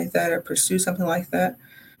do something like that or pursue something like that.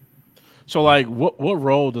 So, like, what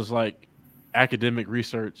role does like academic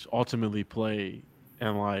research ultimately play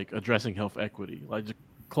in like addressing health equity? Like, just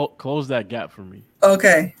close that gap for me.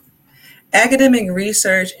 Okay. Academic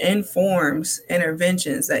research informs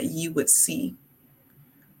interventions that you would see,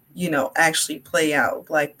 actually play out,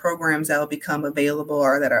 like programs that will become available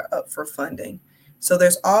or that are up for funding. So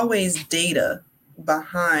there's always data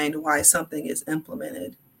behind why something is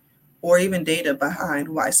implemented, or even data behind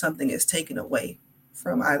why something is taken away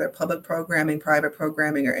from either public programming, private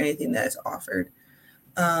programming, or anything that is offered.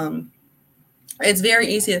 Um, it's very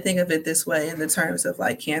easy to think of it this way in the terms of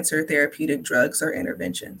like cancer therapeutic drugs or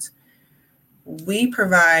interventions. We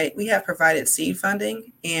have provided seed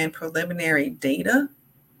funding and preliminary data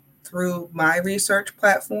through my research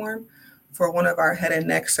platform for one of our head and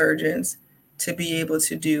neck surgeons to be able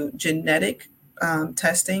to do genetic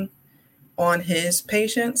testing on his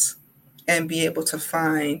patients and be able to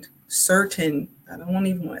find certain, I don't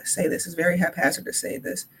even want to say this, it's very haphazard to say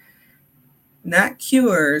this, not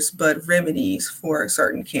cures, but remedies for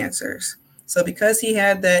certain cancers. So because he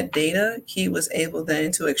had that data, he was able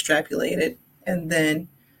then to extrapolate it and then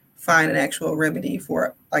find an actual remedy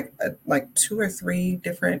for like 2 or 3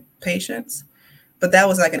 different patients. But that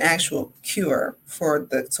was like an actual cure for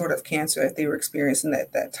the sort of cancer that they were experiencing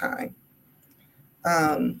at that time.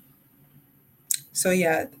 So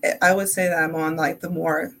yeah, I would say that I'm on like the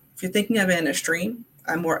more, if you're thinking of it in a stream,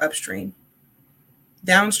 I'm more upstream.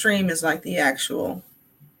 Downstream is like the actual,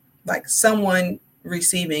 like someone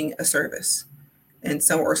receiving a service and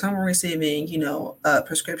someone receiving, a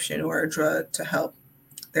prescription or a drug to help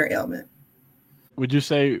their ailment. Would you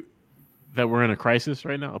say that we're in a crisis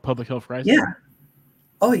right now, a public health crisis? Yeah.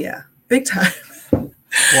 Oh yeah. Big time.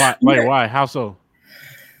 Why? Like, why? How so?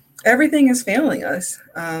 Everything is failing us.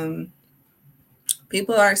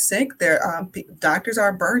 People are sick. Doctors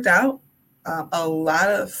are burnt out. A lot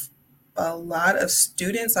of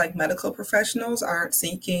students, like medical professionals, aren't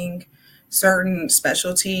seeking certain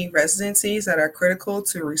specialty residencies that are critical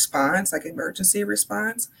to response, like emergency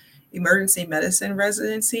response. Emergency medicine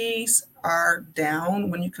residencies are down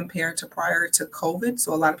when you compare to prior to COVID.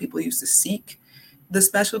 So a lot of people used to seek the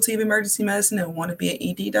specialty of emergency medicine and want to be an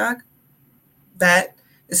ED doc. That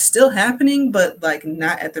is still happening, but like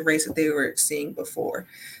not at the rates that they were seeing before.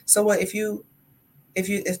 So what if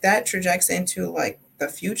that trajects into like the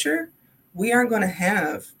future, we aren't going to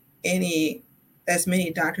have as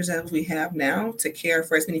many doctors as we have now to care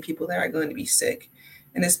for as many people that are going to be sick,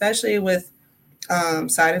 and especially with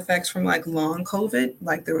side effects from like long COVID.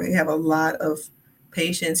 Like we have a lot of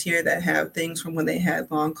patients here that have things from when they had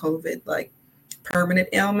long COVID, like permanent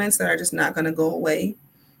ailments that are just not going to go away,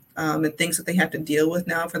 and things that they have to deal with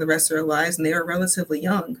now for the rest of their lives. And they are relatively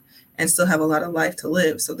young and still have a lot of life to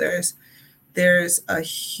live. So there's a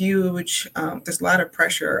huge, there's a lot of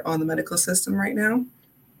pressure on the medical system right now.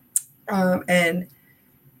 And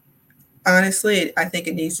honestly, I think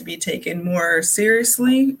it needs to be taken more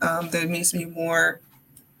seriously. There needs to be more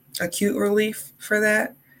acute relief for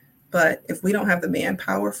that. But if we don't have the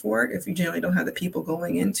manpower for it, if you generally don't have the people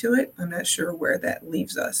going into it, I'm not sure where that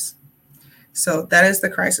leaves us. So that is the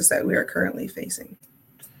crisis that we are currently facing.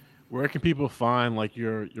 Where can people find like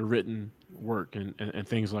your written work and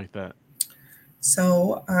things like that?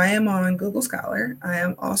 So I am on Google Scholar. I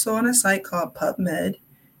am also on a site called PubMed.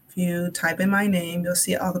 If you type in my name, you'll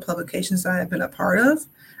see all the publications that I've been a part of.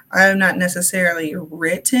 I am not necessarily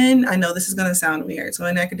written. I know this is going to sound weird. So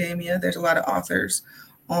in academia, there's a lot of authors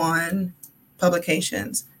on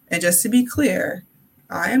publications. And just to be clear,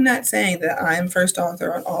 I am not saying that I am first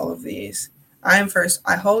author on all of these. I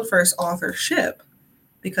hold first authorship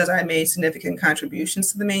because I made significant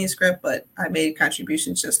contributions to the manuscript, but I made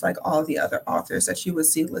contributions just like all the other authors that you would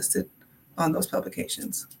see listed on those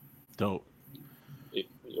publications. Dope.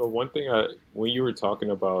 One thing when you were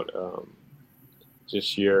talking about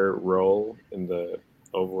just your role in the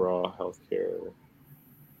overall healthcare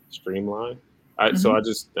streamline, so I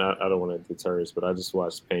don't want to deter us, but I just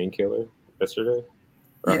watched Painkiller yesterday.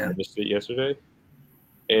 I finished it yesterday,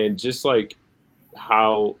 and just like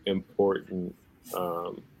how important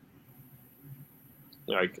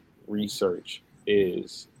like research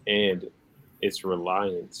is and its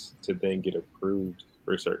reliance to then get approved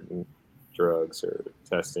for certain drugs or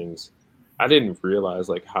testings. I didn't realize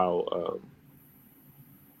like how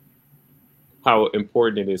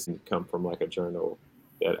important it is to come from like a journal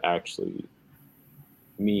that actually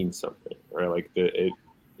means something, right? Like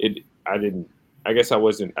I didn't, I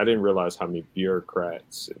didn't realize how many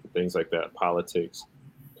bureaucrats and things like that, politics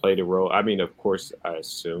played a role. I mean, of course, I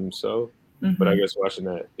assume so, but I guess watching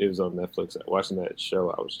that, it was on Netflix, watching that show,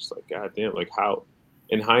 I was just like, God damn, like how,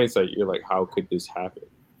 in hindsight, you're like, how could this happen?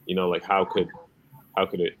 You know, like how could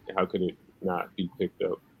it not be picked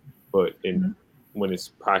up? But when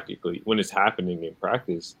it's happening in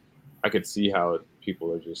practice, I could see how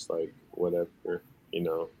people are just like whatever, you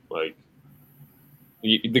know, like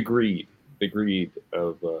the greed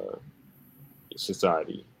of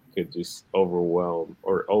society could just overwhelm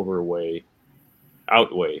or outweigh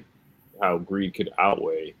how greed could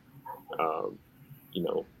outweigh, um, you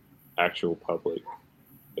know, actual public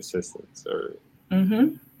assistance or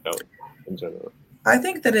help in general. I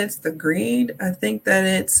think that it's the greed. I think that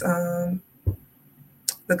it's the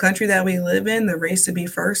country that we live in, the race to be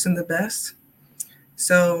first and the best.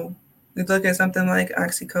 So we look at something like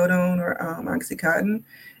oxycodone or oxycontin,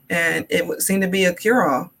 and it would seem to be a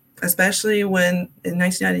cure-all, especially when in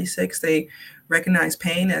 1996 they recognized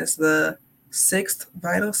pain as the sixth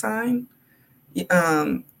vital sign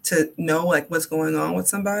to know like what's going on with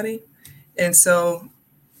somebody. And so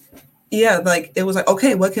yeah, like it was like,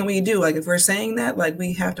 okay, what can we do? Like if we're saying that, like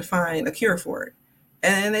we have to find a cure for it.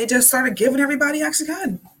 And they just started giving everybody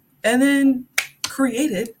oxycontin and then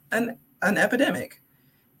created an epidemic.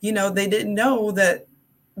 You know, they didn't know that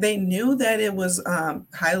they knew that it was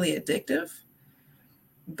highly addictive,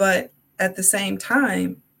 but at the same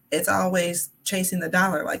time, it's always chasing the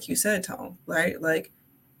dollar, like you said, Tone, right? Like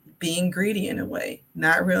being greedy in a way,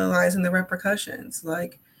 not realizing the repercussions,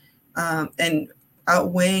 like and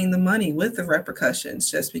outweighing the money with the repercussions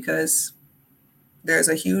just because there's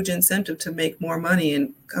a huge incentive to make more money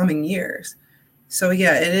in coming years. So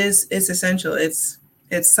yeah, it's essential. It's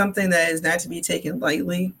something that is not to be taken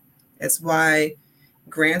lightly. It's why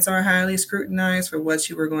grants are highly scrutinized for what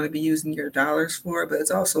you are going to be using your dollars for, but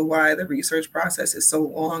it's also why the research process is so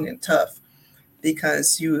long and tough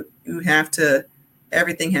because you have to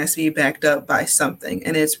everything has to be backed up by something,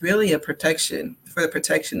 and it's really a protection for the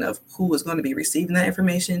protection of who is going to be receiving that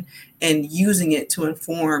information and using it to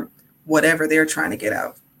inform whatever they're trying to get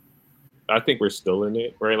out. I think we're still in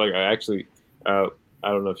it, right? Like I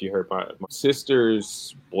don't know if you heard my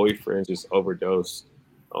sister's boyfriend just overdosed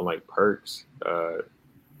on like perks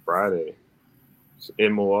Friday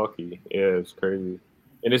in Milwaukee. Yeah, it's crazy,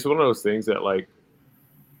 and it's one of those things that like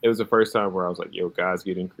it was the first time where I was like, yo, God's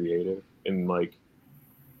getting creative, and like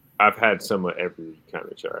I've had some of every kind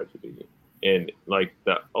of tragedy. And like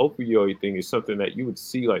the opioid thing is something that you would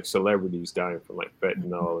see like celebrities dying from like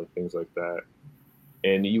fentanyl and things like that.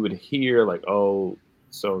 And you would hear like, oh,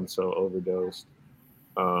 so and so overdosed.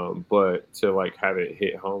 But to like have it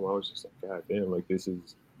hit home, I was just like, God damn, like this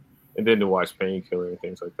is. And then to watch Painkiller and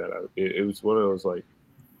things like that, it was one of those like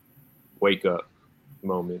wake up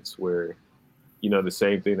moments where, you know, the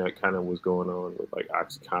same thing that kind of was going on with like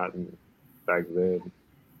OxyContin back then.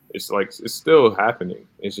 It's like it's still happening.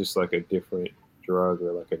 It's just like a different drug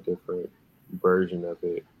or like a different version of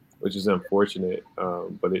it, which is unfortunate.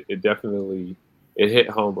 But it definitely it hit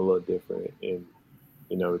home a little different, and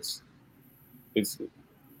you know it's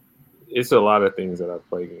it's a lot of things that are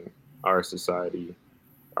plaguing our society,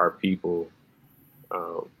 our people.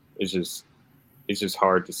 Um, it's just it's just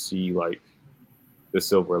hard to see like the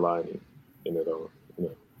silver lining in it all. You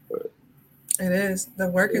know, but It is. The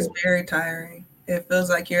work is very tiring. It feels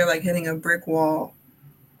like you're like hitting a brick wall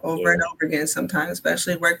over and over again sometimes,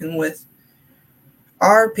 especially working with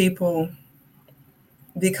our people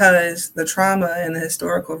because the trauma and the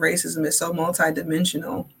historical racism is so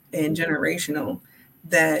multidimensional and generational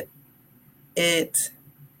that it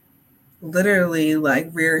literally like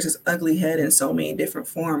rears its ugly head in so many different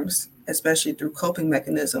forms, especially through coping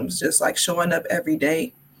mechanisms. Just like showing up every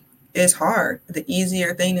day is hard. The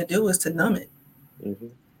easier thing to do is to numb it.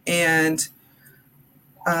 And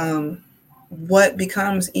what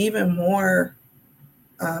becomes even more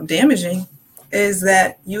damaging is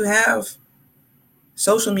that you have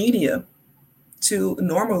social media to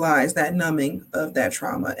normalize that numbing of that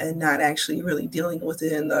trauma and not actually really dealing with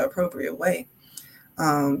it in the appropriate way.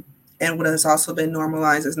 And what has also been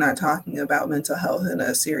normalized is not talking about mental health in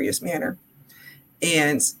a serious manner.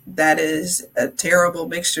 And that is a terrible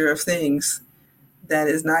mixture of things that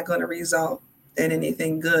is not going to result in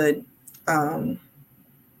anything good.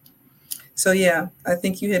 So yeah, I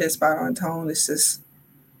think you hit it spot on, Tone. It's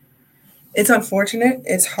unfortunate.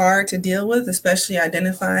 It's hard to deal with, especially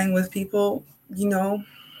identifying with people,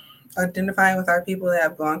 identifying with our people that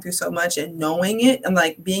have gone through so much and knowing it and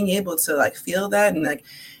like being able to like feel that. And like,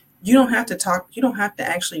 you don't have to talk, you don't have to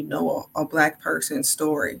actually know a Black person's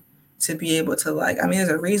story to be able to like, I mean, there's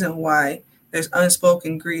a reason why there's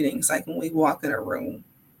unspoken greetings, like when we walk in a room,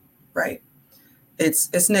 right?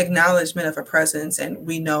 It's an acknowledgement of a presence, and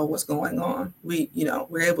we know what's going on.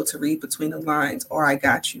 We're able to read between the lines, or I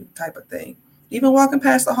got you type of thing. Even walking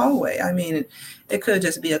past the hallway, I mean, it could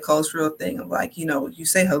just be a cultural thing of like, you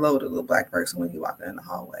say hello to the Black person when you walk in the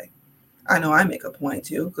hallway. I know I make a point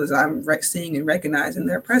to because I'm seeing and recognizing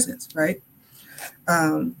their presence, right?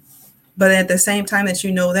 But at the same time that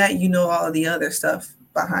you know that, you know all of the other stuff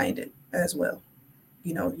behind it as well.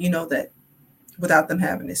 You know that without them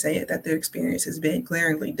having to say it, that their experience has been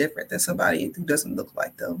glaringly different than somebody who doesn't look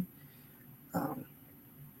like them.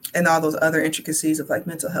 And all those other intricacies of like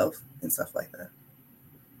mental health and stuff like that.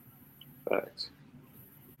 Thanks.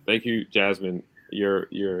 Thank you, Jazzmyne.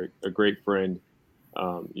 You're a great friend.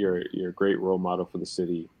 You're a great role model for the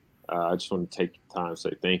city. I just want to take time to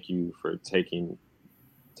say thank you for taking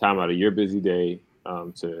time out of your busy day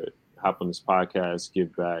to hop on this podcast,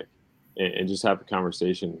 give back, and just have a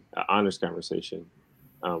conversation, an honest conversation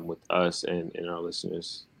with us and our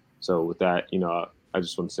listeners. So with that, I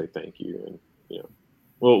just want to say thank you, and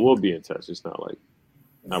we'll be in touch. It's not like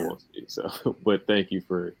I won't see. So, but thank you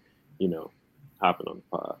for hopping on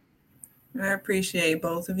the pod. I appreciate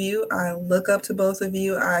both of you. I look up to both of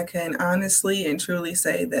you. I can honestly and truly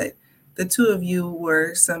say that the two of you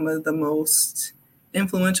were some of the most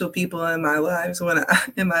influential people in my life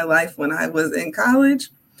when I was in college.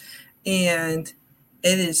 And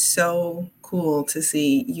it is so cool to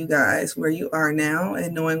see you guys where you are now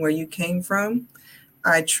and knowing where you came from.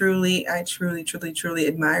 I truly, truly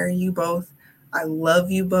admire you both. I love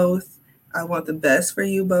you both. I want the best for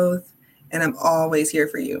you both. And I'm always here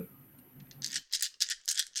for you.